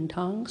spoke in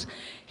tongues,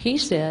 he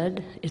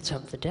said, it's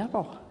of the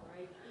devil.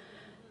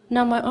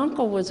 Now, my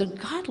uncle was a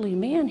godly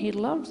man. He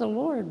loved the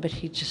Lord, but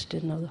he just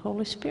didn't know the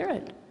Holy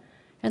Spirit.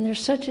 And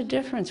there's such a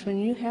difference when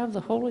you have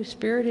the Holy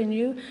Spirit in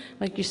you.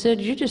 Like you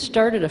said, you just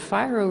started a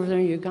fire over there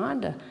in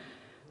Uganda.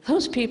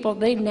 Those people,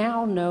 they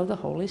now know the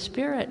Holy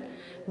Spirit.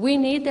 We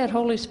need that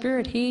Holy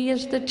Spirit. He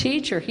is the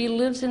teacher. He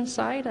lives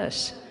inside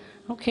us.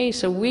 Okay,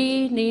 so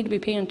we need to be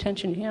paying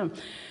attention to Him.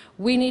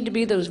 We need to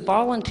be those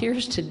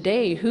volunteers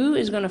today. Who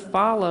is going to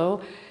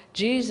follow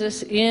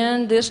Jesus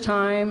in this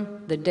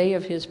time, the day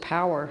of His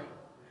power?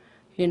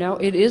 You know,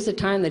 it is the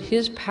time that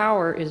His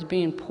power is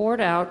being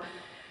poured out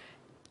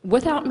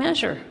without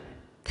measure.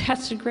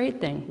 That's the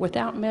great thing,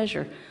 without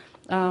measure.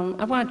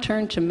 I want to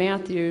turn to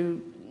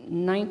Matthew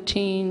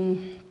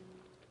 19,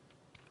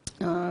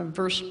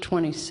 verse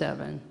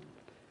 27.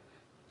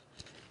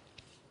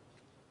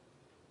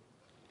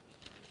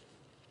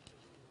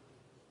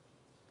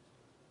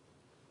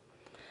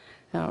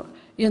 Now,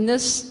 in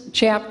this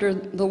chapter,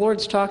 the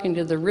Lord's talking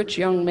to the rich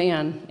young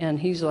man, and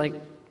he's like,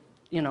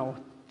 you know,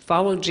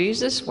 follow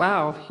Jesus?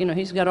 Wow, you know,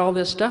 he's got all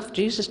this stuff.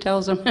 Jesus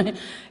tells him,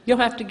 you'll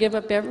have to give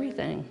up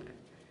everything.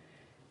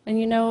 And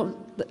you know,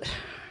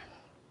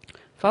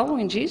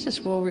 following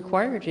Jesus will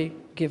require you to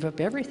give up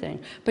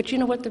everything. But you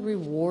know what? The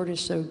reward is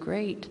so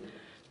great.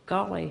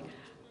 Golly.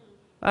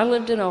 I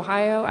lived in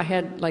Ohio. I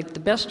had like the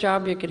best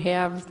job you could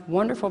have,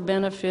 wonderful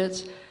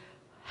benefits,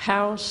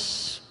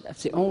 house.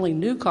 That's the only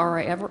new car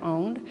I ever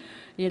owned.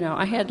 You know,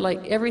 I had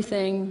like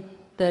everything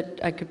that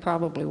I could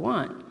probably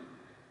want.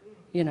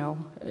 You know,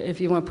 if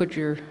you want to put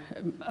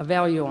a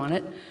value on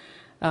it.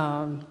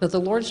 But the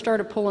Lord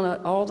started pulling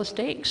out all the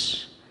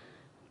stakes.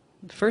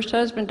 The first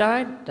husband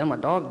died, then my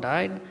dog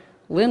died.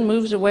 Lynn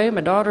moves away, my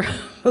daughter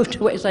moved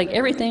away. It's like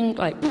everything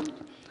like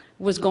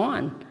was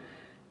gone.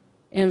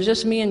 And it was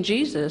just me and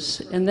Jesus.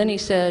 And then He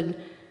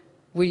said,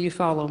 will you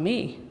follow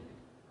me?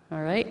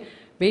 All right?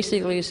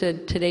 Basically, He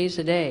said, today's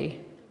the day.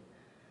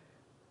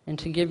 And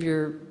to give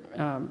your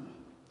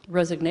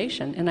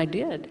resignation. And I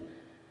did.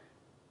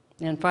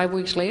 And 5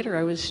 weeks later,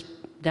 I was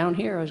down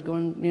here. I was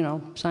going, you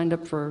know, signed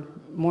up for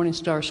Morning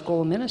Star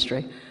School of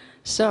Ministry.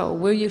 So,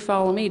 will you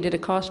follow me? Did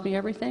it cost me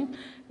everything?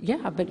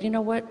 Yeah, but you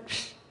know what?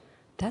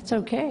 That's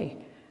okay.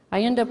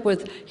 I end up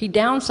with, he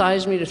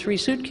downsized me to 3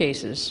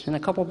 suitcases and a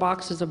couple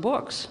boxes of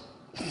books.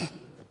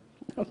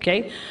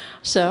 Okay?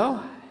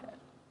 So,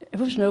 it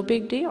was no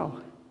big deal.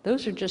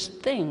 Those are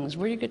just things.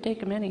 Where you could take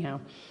them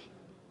anyhow.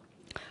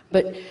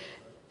 But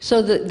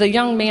so the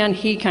young man,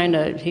 he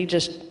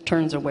just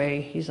turns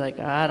away. He's like,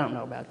 I don't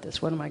know about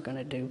this. What am I going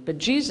to do? But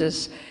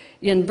Jesus,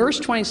 in verse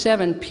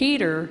 27,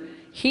 Peter,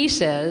 he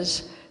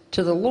says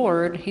to the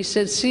Lord, he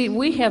said, see,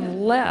 we have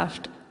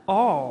left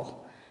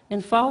all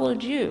and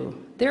followed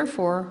you.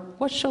 Therefore,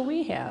 what shall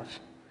we have?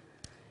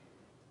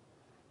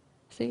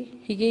 See,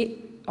 he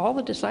gave all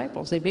the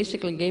disciples, they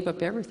basically gave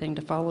up everything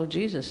to follow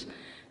Jesus.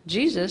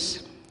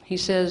 Jesus, he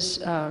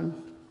says,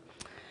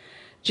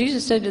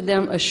 Jesus said to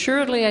them,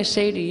 assuredly I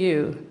say to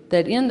you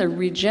that in the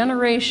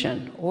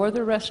regeneration or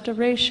the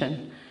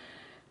restoration,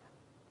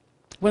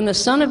 when the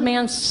Son of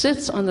Man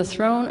sits on the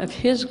throne of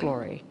His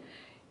glory,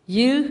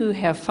 You who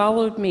have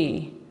followed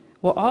me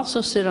will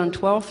also sit on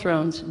 12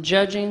 thrones,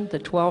 judging the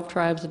 12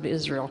 tribes of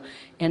Israel.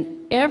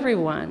 And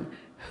everyone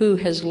who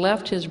has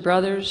left his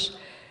brothers,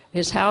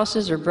 his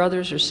houses, or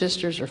brothers, or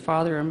sisters, or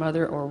father, or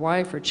mother, or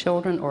wife, or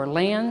children, or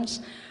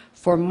lands,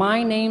 for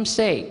my name's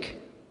sake,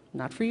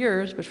 not for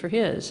yours, but for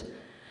his,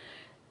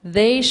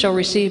 they shall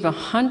receive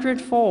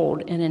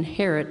 100-fold and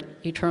inherit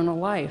eternal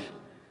life.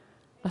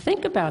 Now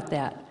think about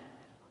that.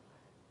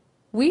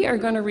 We are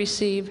going to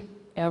receive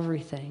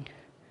everything.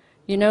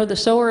 You know, the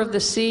sower of the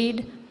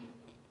seed,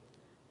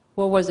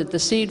 what was it? The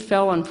seed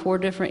fell on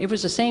it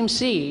was the same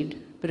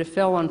seed, but it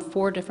fell on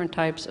 4 different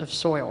types of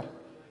soil.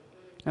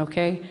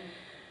 Okay?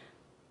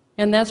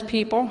 And that's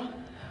people.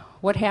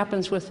 What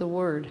happens with the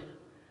word?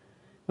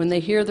 When they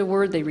hear the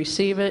word, they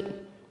receive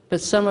it,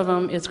 but some of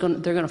them,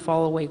 they're going to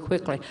fall away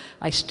quickly.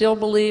 I still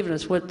believe, and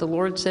it's what the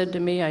Lord said to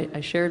me,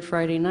 I shared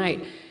Friday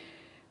night,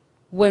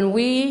 when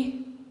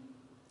we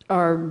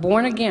are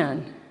born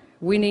again,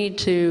 we need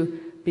to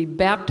be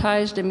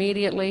baptized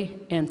immediately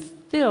and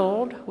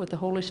filled with the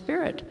Holy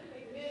Spirit.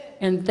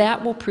 And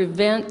that will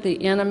prevent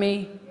the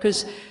enemy.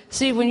 Because,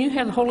 see, when you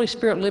have the Holy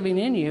Spirit living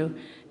in you,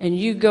 and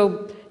you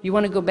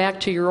want to go back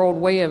to your old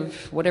way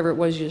of whatever it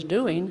was you was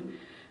doing,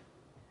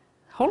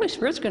 Holy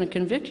Spirit's going to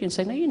convict you and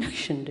say, no, you know you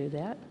shouldn't do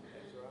that.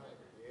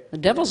 The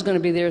devil's going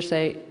to be there and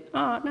say,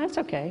 oh, no, it's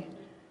okay,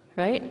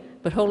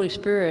 right? But Holy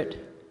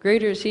Spirit,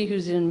 greater is he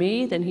who's in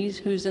me than he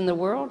who's in the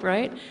world,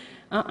 right?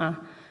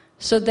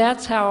 So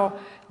that's how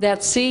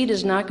that seed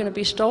is not going to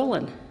be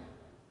stolen.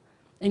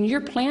 And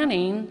you're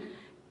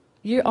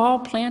all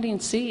planting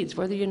seeds,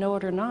 whether you know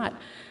it or not.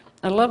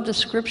 I love the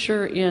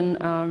scripture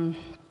in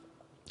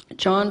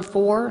John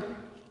 4.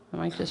 I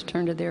might just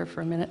turn to there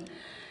for a minute.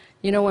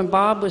 You know, when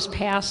Bob was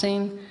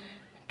passing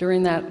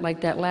during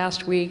that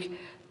last week,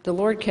 the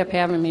Lord kept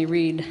having me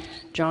read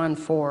John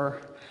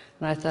 4.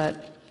 And I thought,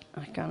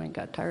 I kind of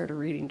got tired of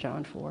reading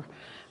John 4.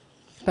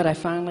 But I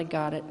finally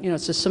got it. You know,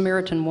 it's a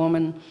Samaritan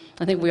woman.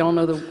 I think we all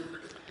know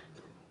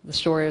the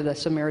story of the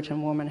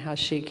Samaritan woman, how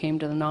she came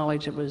to the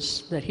knowledge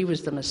that he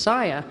was the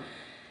Messiah.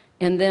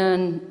 And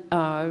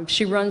then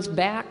she runs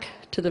back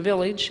to the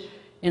village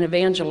and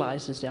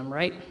evangelizes them,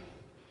 right?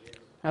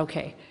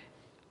 Okay.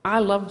 I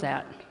love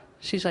that.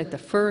 She's like the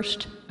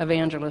first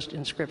evangelist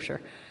in Scripture.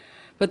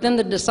 But then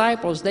the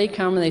disciples, they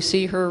come and they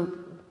see her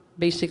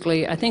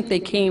basically, I think they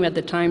came at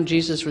the time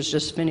Jesus was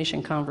just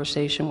finishing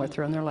conversation with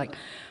her, and they're like,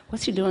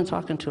 what's he doing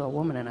talking to a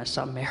woman in a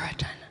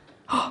Samaritan?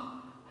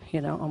 Oh,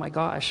 oh my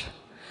gosh.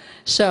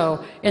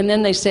 So, and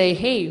then they say,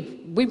 hey,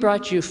 we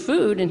brought you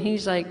food, and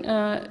he's like,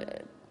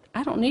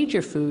 I don't need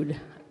your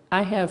food.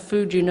 I have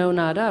food you know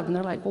not of. And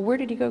they're like, well, where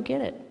did he go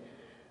get it?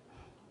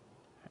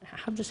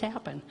 How'd this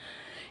happen?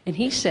 And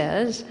he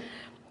says,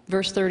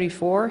 verse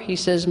 34, he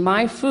says,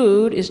 my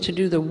food is to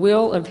do the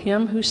will of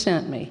him who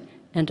sent me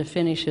and to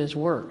finish his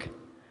work.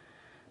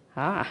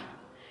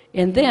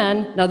 And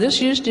then, now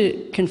this used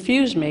to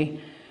confuse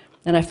me,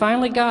 and I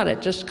finally got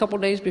it just a couple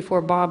days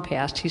before Bob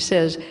passed. He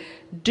says,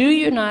 do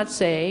you not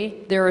say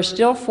there are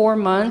still 4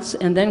 months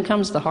and then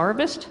comes the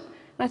harvest?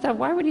 And I thought,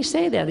 why would he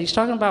say that? He's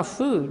talking about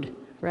food,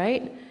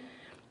 right?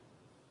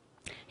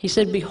 He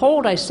said,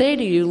 behold, I say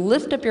to you,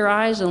 lift up your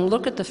eyes and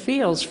look at the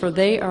fields, for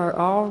they are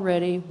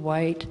already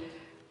white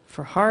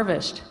for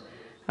harvest.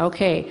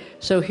 Okay,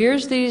 so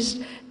here's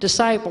these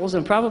disciples,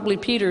 and probably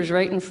Peter's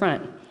right in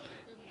front.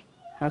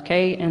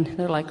 Okay, and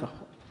they're like,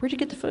 where'd you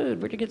get the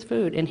food? Where'd you get the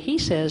food? And he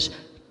says,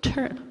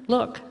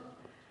 look.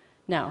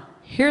 Now,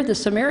 here the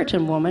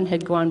Samaritan woman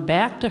had gone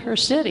back to her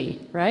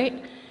city,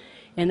 right?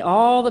 And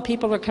all the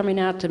people are coming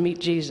out to meet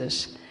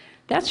Jesus.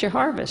 That's your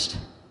harvest.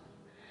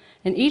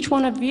 And each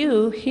one of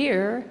you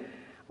here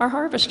are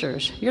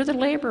harvesters. You're the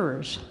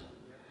laborers.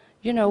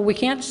 We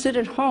can't sit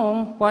at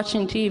home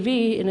watching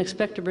TV and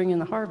expect to bring in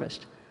the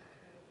harvest.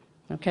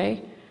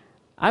 Okay?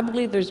 I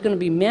believe there's going to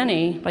be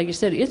many, like you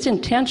said, it's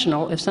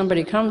intentional if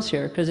somebody comes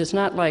here, because it's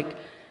not like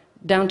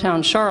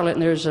downtown Charlotte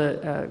and there's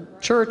a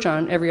church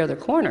on every other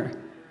corner.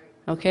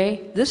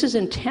 Okay? This is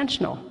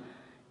intentional.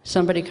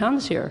 Somebody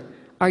comes here.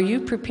 Are you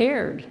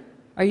prepared?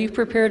 Are you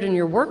prepared in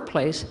your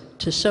workplace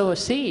to sow a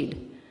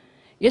seed?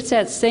 It's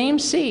that same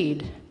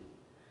seed,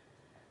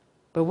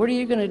 but what are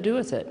you going to do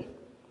with it?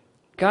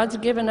 God's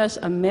given us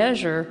a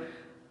measure,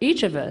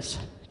 each of us,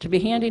 to be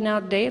handing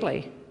out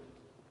daily.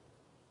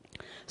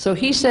 So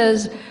he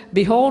says,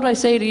 behold, I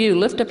say to you,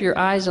 lift up your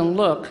eyes and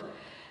look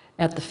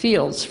at the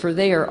fields, for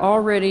they are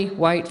already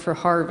white for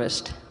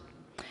harvest.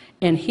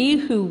 And he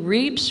who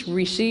reaps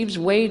receives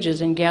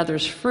wages and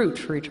gathers fruit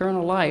for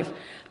eternal life,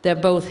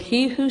 that both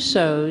he who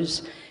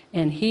sows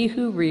and he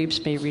who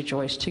reaps may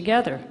rejoice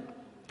together.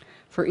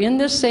 For in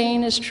this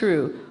saying is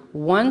true,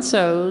 one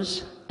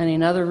sows and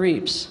another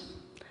reaps.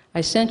 I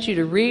sent you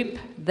to reap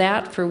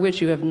that for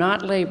which you have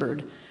not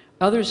labored.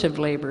 Others have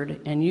labored,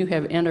 and you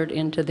have entered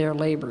into their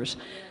labors.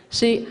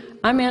 See,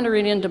 I'm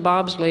entering into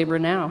Bob's labor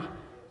now.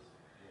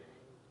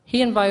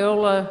 He and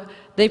Viola,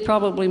 they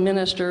probably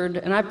ministered,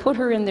 and I put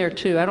her in there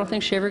too. I don't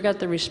think she ever got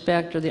the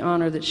respect or the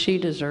honor that she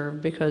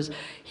deserved, because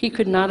he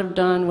could not have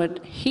done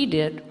what he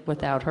did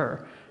without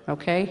her,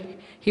 okay?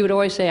 He would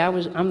always say,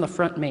 I'm the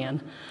front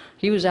man.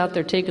 He was out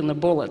there taking the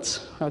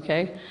bullets,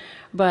 okay?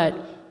 But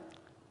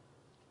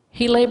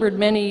he labored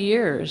many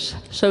years,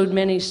 sowed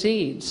many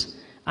seeds.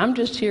 I'm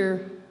just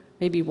here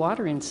maybe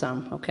watering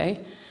some,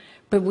 okay?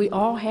 But we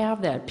all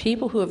have that.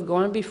 People who have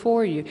gone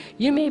before you.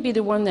 You may be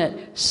the one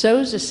that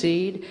sows a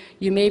seed.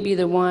 You may be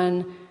the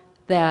one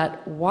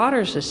that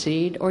waters a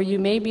seed, or you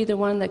may be the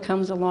one that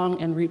comes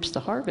along and reaps the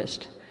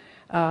harvest.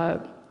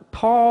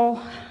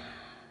 Paul,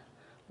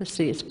 let's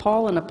see, it's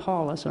Paul and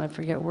Apollos, and I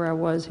forget where I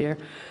was here.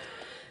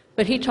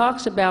 But he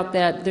talks about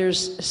that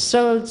there's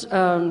sows,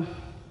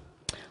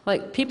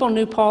 like people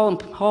knew Paul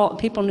and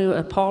people knew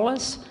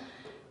Apollos.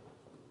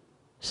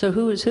 So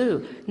who is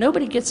who?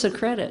 Nobody gets the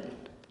credit.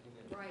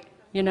 Right.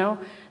 You know,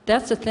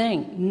 that's the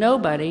thing.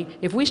 Nobody.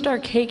 If we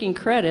start taking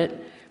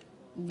credit,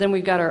 then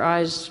we've got our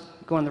eyes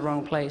going the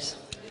wrong place.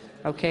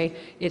 Okay?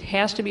 It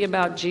has to be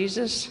about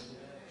Jesus.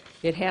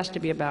 It has to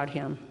be about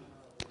him.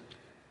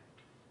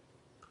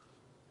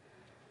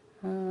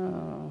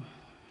 Oh.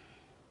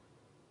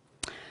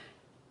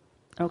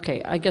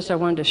 Okay, I guess I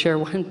wanted to share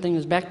one thing.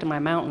 Is back to my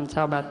mountains.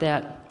 How about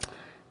that?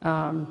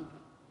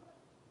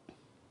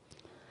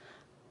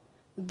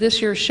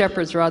 This year's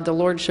Shepherd's Rod, the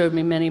Lord showed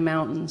me many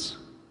mountains.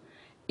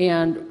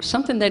 And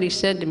something that he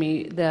said to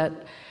me, that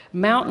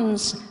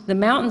the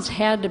mountains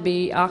had to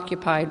be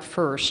occupied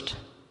first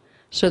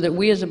so that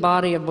we as a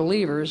body of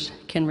believers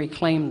can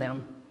reclaim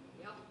them.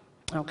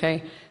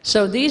 Okay?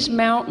 So these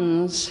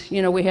mountains,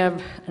 you know, we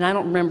have, and I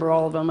don't remember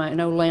all of them. I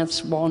know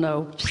Lance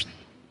Walno,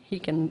 he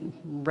can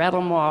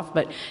rattle them off.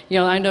 But, you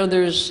know, I know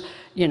there's,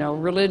 you know,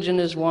 religion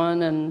is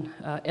one, and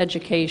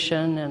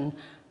education, and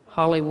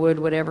Hollywood,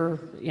 whatever,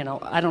 you know,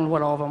 I don't know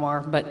what all of them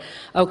are. But,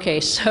 okay,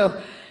 so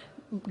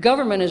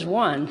government is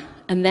one.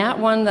 And that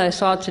one that I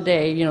saw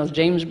today, you know,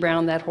 James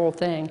Brown, that whole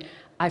thing,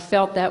 I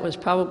felt that was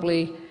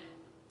probably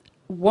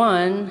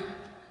one,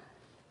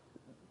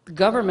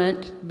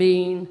 government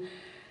being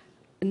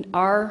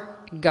our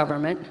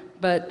government,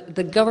 but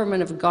the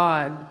government of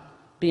God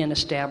being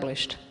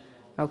established,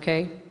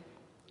 okay?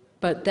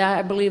 But that,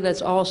 I believe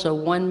that's also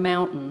one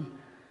mountain,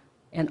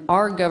 and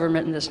our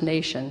government in this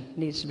nation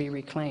needs to be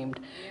reclaimed.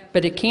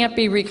 But it can't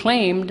be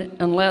reclaimed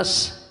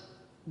unless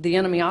the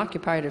enemy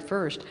occupied it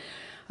first.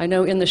 I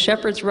know in the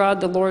Shepherd's Rod,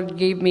 the Lord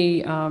gave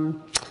me,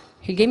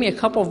 he gave me a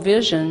couple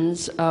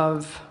visions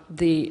of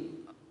the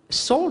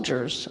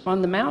soldiers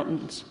on the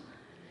mountains,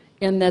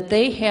 and that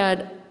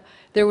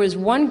there was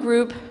one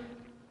group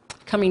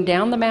coming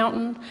down the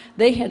mountain.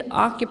 They had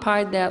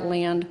occupied that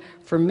land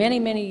for many,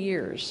 many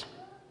years.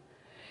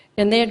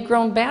 And they had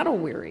grown battle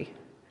weary,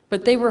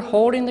 but they were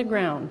holding the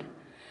ground.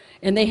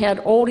 And they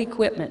had old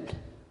equipment.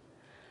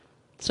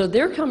 So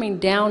they're coming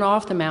down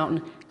off the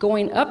mountain.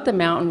 Going up the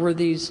mountain were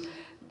these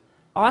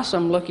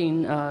awesome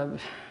looking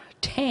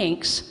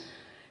tanks.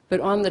 But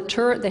on the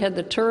turret, they had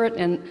the turret,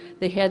 and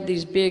they had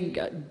these big,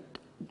 what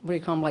do you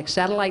call them, like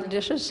satellite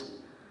dishes?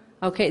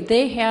 Okay,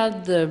 they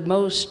had the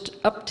most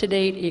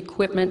up-to-date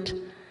equipment,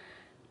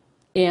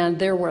 and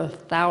there were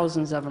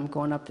thousands of them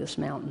going up this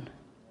mountain.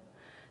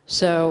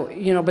 So,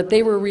 you know, but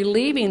they were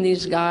relieving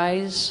these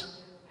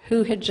guys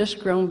who had just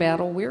grown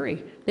battle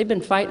weary. They've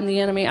been fighting the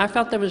enemy. I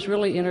felt that was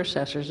really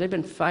intercessors. They've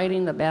been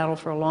fighting the battle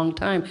for a long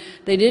time.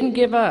 They didn't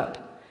give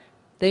up.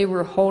 They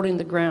were holding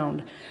the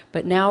ground.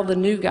 But now the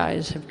new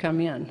guys have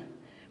come in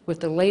with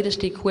the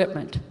latest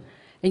equipment.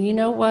 And you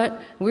know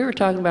what? We were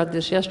talking about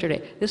this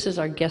yesterday. This is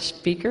our guest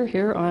speaker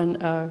here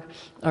on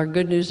our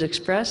Good News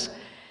Express.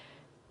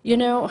 You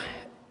know,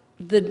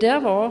 the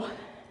devil,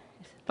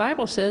 the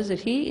Bible says that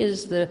he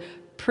is the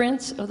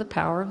prince of the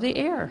power of the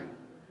air,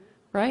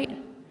 right?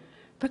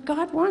 But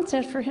God wants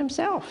that for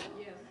himself.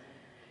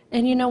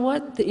 And you know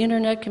what? The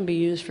internet can be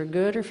used for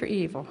good or for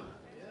evil.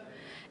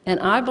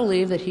 And I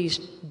believe that he's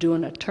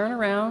doing a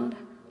turnaround,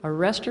 a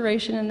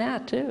restoration in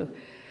that too.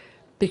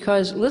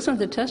 Because listen to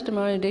the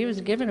testimony David's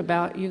given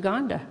about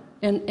Uganda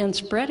and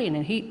spreading.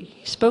 And he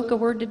spoke a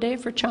word today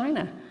for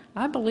China.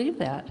 I believe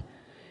that.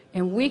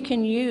 And we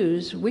can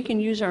use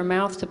our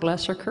mouth to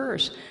bless or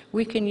curse.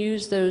 We can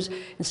use those,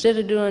 instead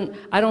of doing,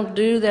 I don't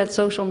do that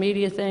social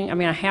media thing. I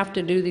mean, I have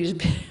to do these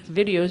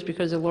videos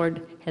because the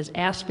Lord has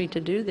asked me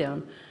to do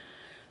them.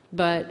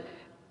 But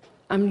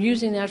I'm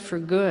using that for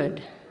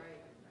good.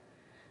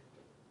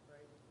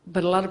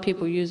 But a lot of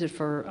people use it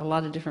for a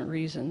lot of different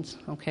reasons,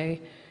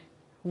 okay?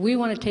 We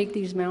want to take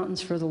these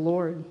mountains for the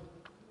Lord.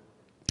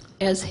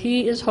 As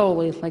he is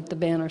holy, like the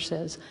banner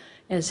says,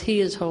 as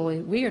he is holy,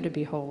 we are to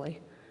be holy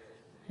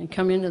and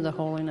come into the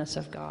holiness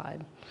of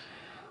God.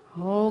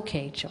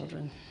 Okay,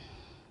 children.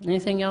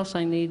 Anything else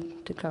I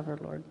need to cover,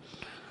 Lord?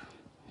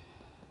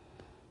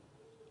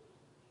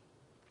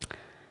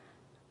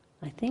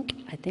 I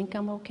think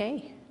I'm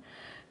okay.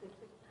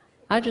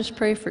 I just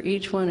pray for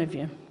each one of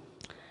you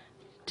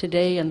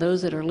today and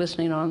those that are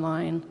listening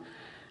online.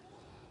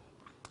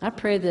 I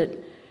pray that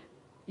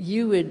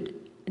you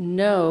would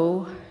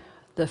know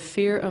the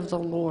fear of the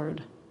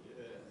Lord,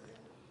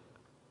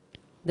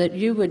 that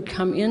you would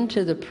come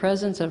into the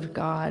presence of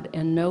God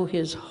and know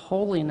his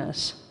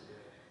holiness.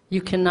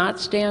 You cannot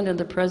stand in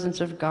the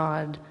presence of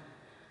God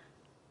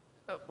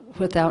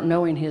without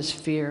knowing his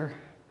fear,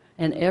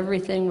 and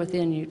everything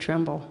within you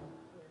tremble.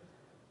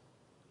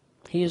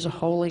 He is a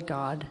holy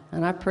God,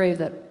 and I pray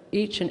that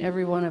each and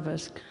every one of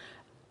us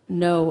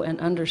know and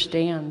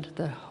understand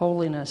the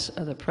holiness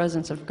of the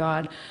presence of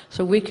God,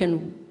 so we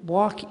can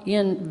walk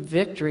in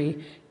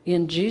victory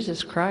in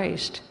Jesus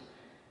Christ,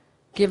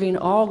 giving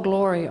all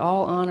glory,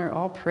 all honor,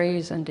 all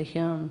praise unto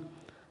him.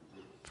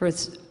 For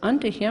it's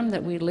unto him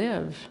that we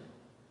live.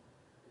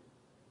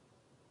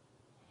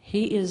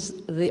 He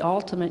is the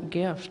ultimate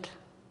gift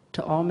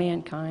to all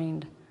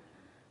mankind.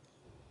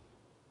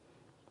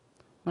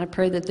 I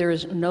pray that there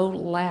is no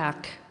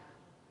lack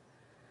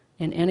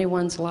in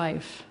anyone's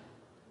life,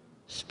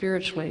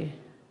 spiritually,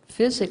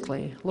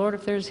 physically. Lord,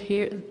 if there's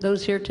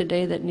those here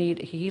today that need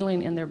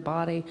healing in their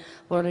body,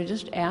 Lord, I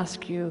just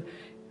ask you,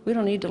 we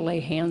don't need to lay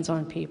hands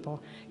on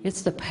people.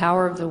 It's the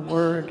power of the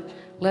word.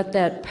 Let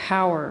that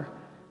power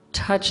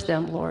touch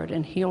them, Lord,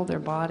 and heal their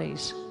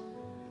bodies.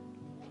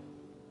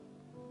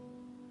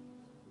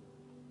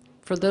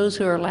 For those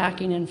who are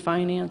lacking in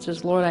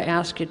finances, Lord, I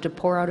ask you to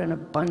pour out an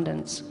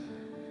abundance,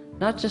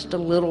 not just a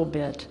little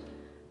bit.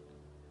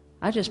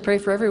 I just pray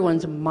for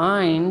everyone's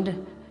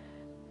mind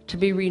to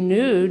be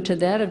renewed to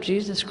that of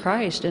Jesus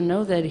Christ and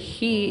know that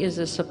he is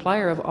the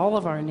supplier of all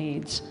of our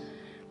needs.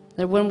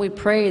 That when we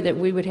pray, that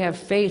we would have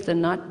faith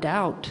and not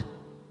doubt.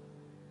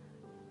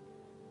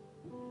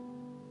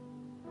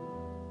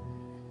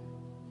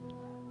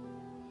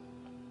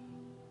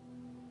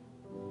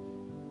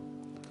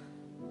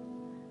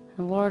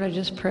 And Lord, I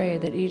just pray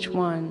that each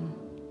one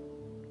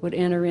would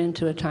enter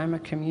into a time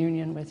of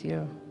communion with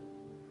you.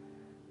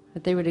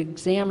 That they would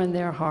examine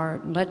their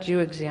heart and let you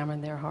examine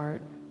their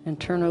heart and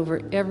turn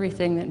over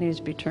everything that needs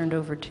to be turned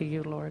over to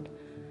you, Lord,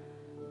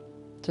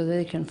 so that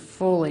they can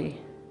fully,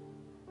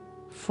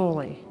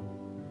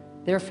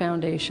 their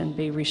foundation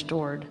be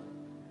restored.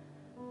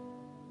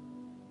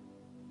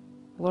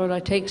 Lord, I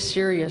take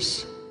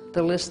serious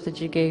the list that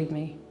you gave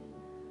me,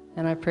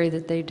 and I pray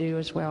that they do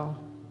as well,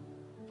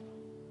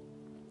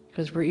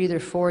 because we're either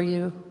for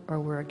you or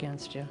we're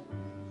against you.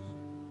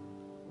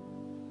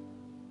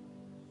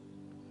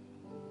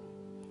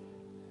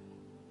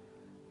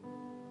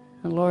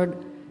 And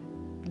Lord,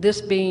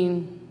 this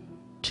being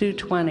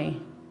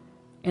 2:20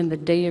 in the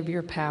day of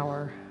your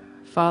power,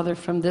 Father,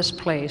 from this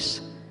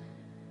place,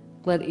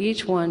 let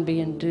each one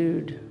be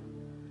endued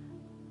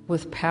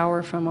with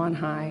power from on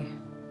high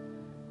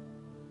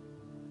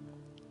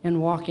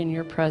and walk in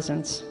your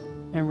presence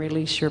and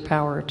release your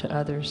power to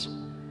others.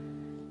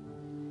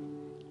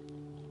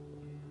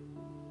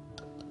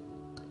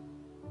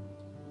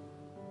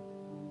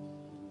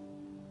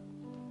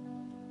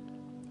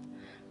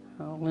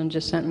 Oh, Lynn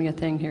just sent me a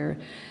thing here.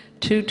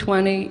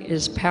 2:20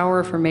 is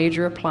power for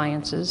major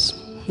appliances.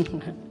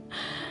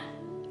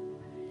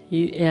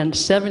 And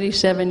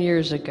 77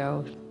 years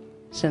ago,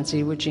 since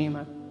Iwo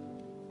Jima.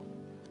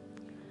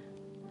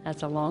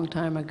 That's a long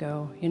time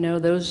ago. You know,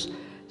 those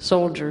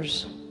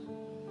soldiers,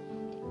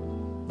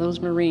 those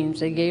Marines,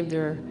 they gave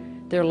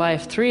their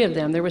life. 3 of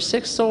them, there were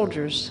 6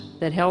 soldiers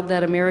that held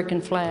that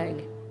American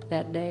flag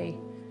that day.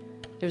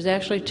 There was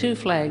actually 2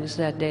 flags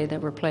that day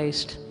that were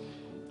placed.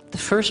 The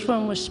first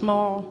one was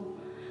small.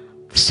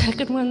 The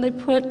second one they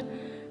put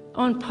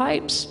on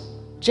pipes,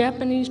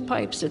 Japanese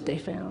pipes that they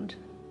found,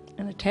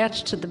 and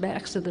attached to the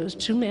backs of those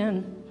 2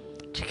 men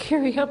to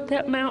carry up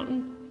that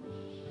mountain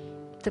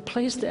to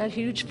place that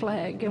huge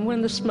flag. And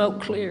when the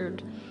smoke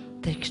cleared,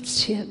 they could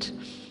see it.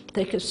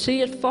 They could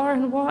see it far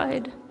and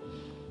wide.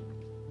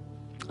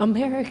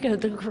 America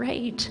the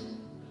Great.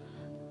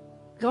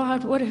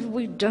 God, what have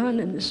we done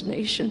in this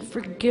nation?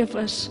 Forgive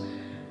us.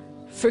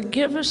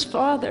 Forgive us,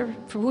 Father,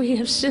 for we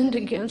have sinned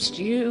against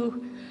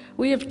you.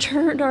 We have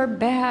turned our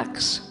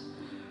backs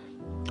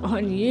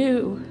on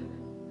you.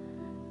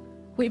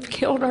 We've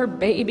killed our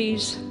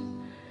babies.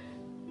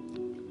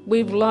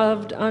 We've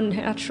loved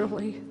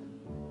unnaturally.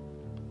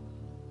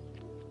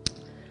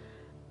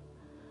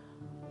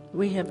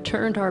 We have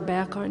turned our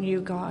back on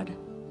you, God.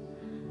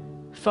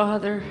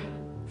 Father,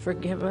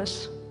 forgive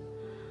us.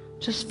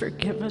 Just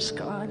forgive us,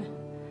 God,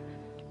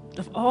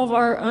 of all of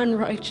our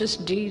unrighteous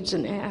deeds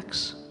and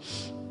acts.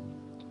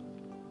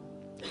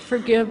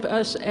 Forgive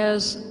us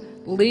as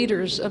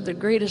leaders of the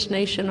greatest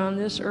nation on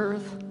this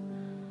earth.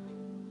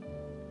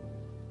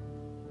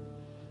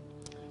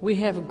 We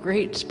have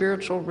great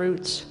spiritual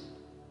roots,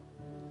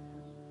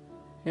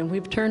 and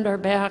we've turned our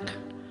back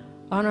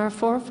on our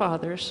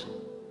forefathers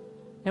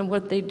and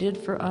what they did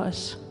for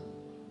us.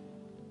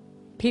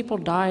 People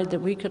died that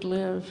we could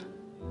live,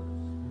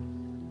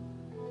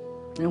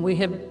 and we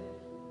have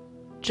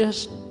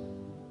just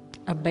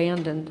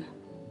abandoned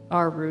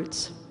our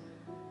roots.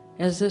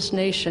 As this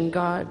nation,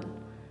 God,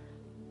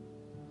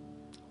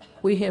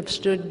 we have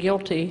stood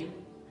guilty,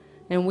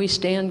 and we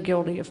stand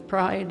guilty of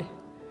pride.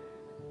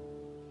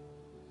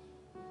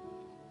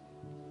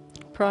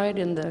 Pride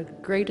in the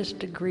greatest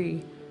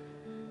degree.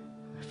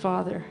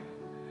 Father,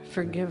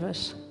 forgive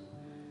us.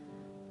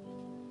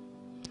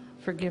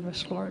 Forgive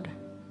us, Lord.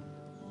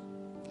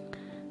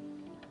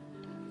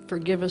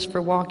 Forgive us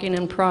for walking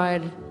in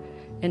pride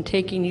and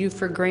taking you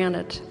for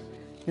granted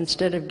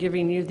instead of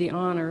giving you the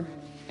honor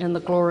and the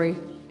glory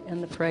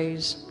and the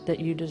praise that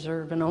you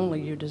deserve and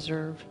only you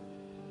deserve.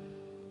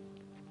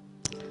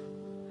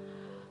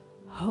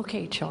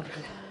 Okay,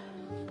 children.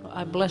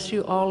 I bless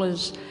you all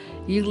as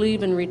you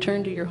leave and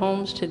return to your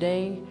homes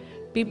today.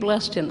 Be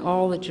blessed in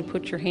all that you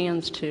put your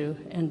hands to,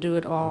 and do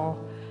it all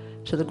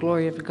to the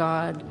glory of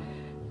God.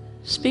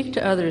 Speak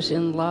to others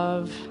in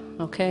love,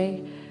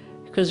 okay?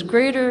 Because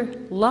greater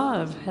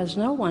love has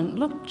no one.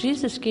 Look,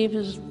 Jesus gave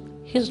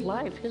his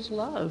life, his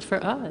love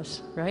for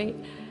us, right?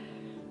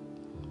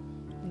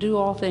 Do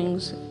all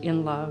things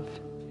in love.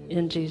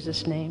 In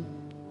Jesus' name,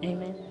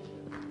 amen.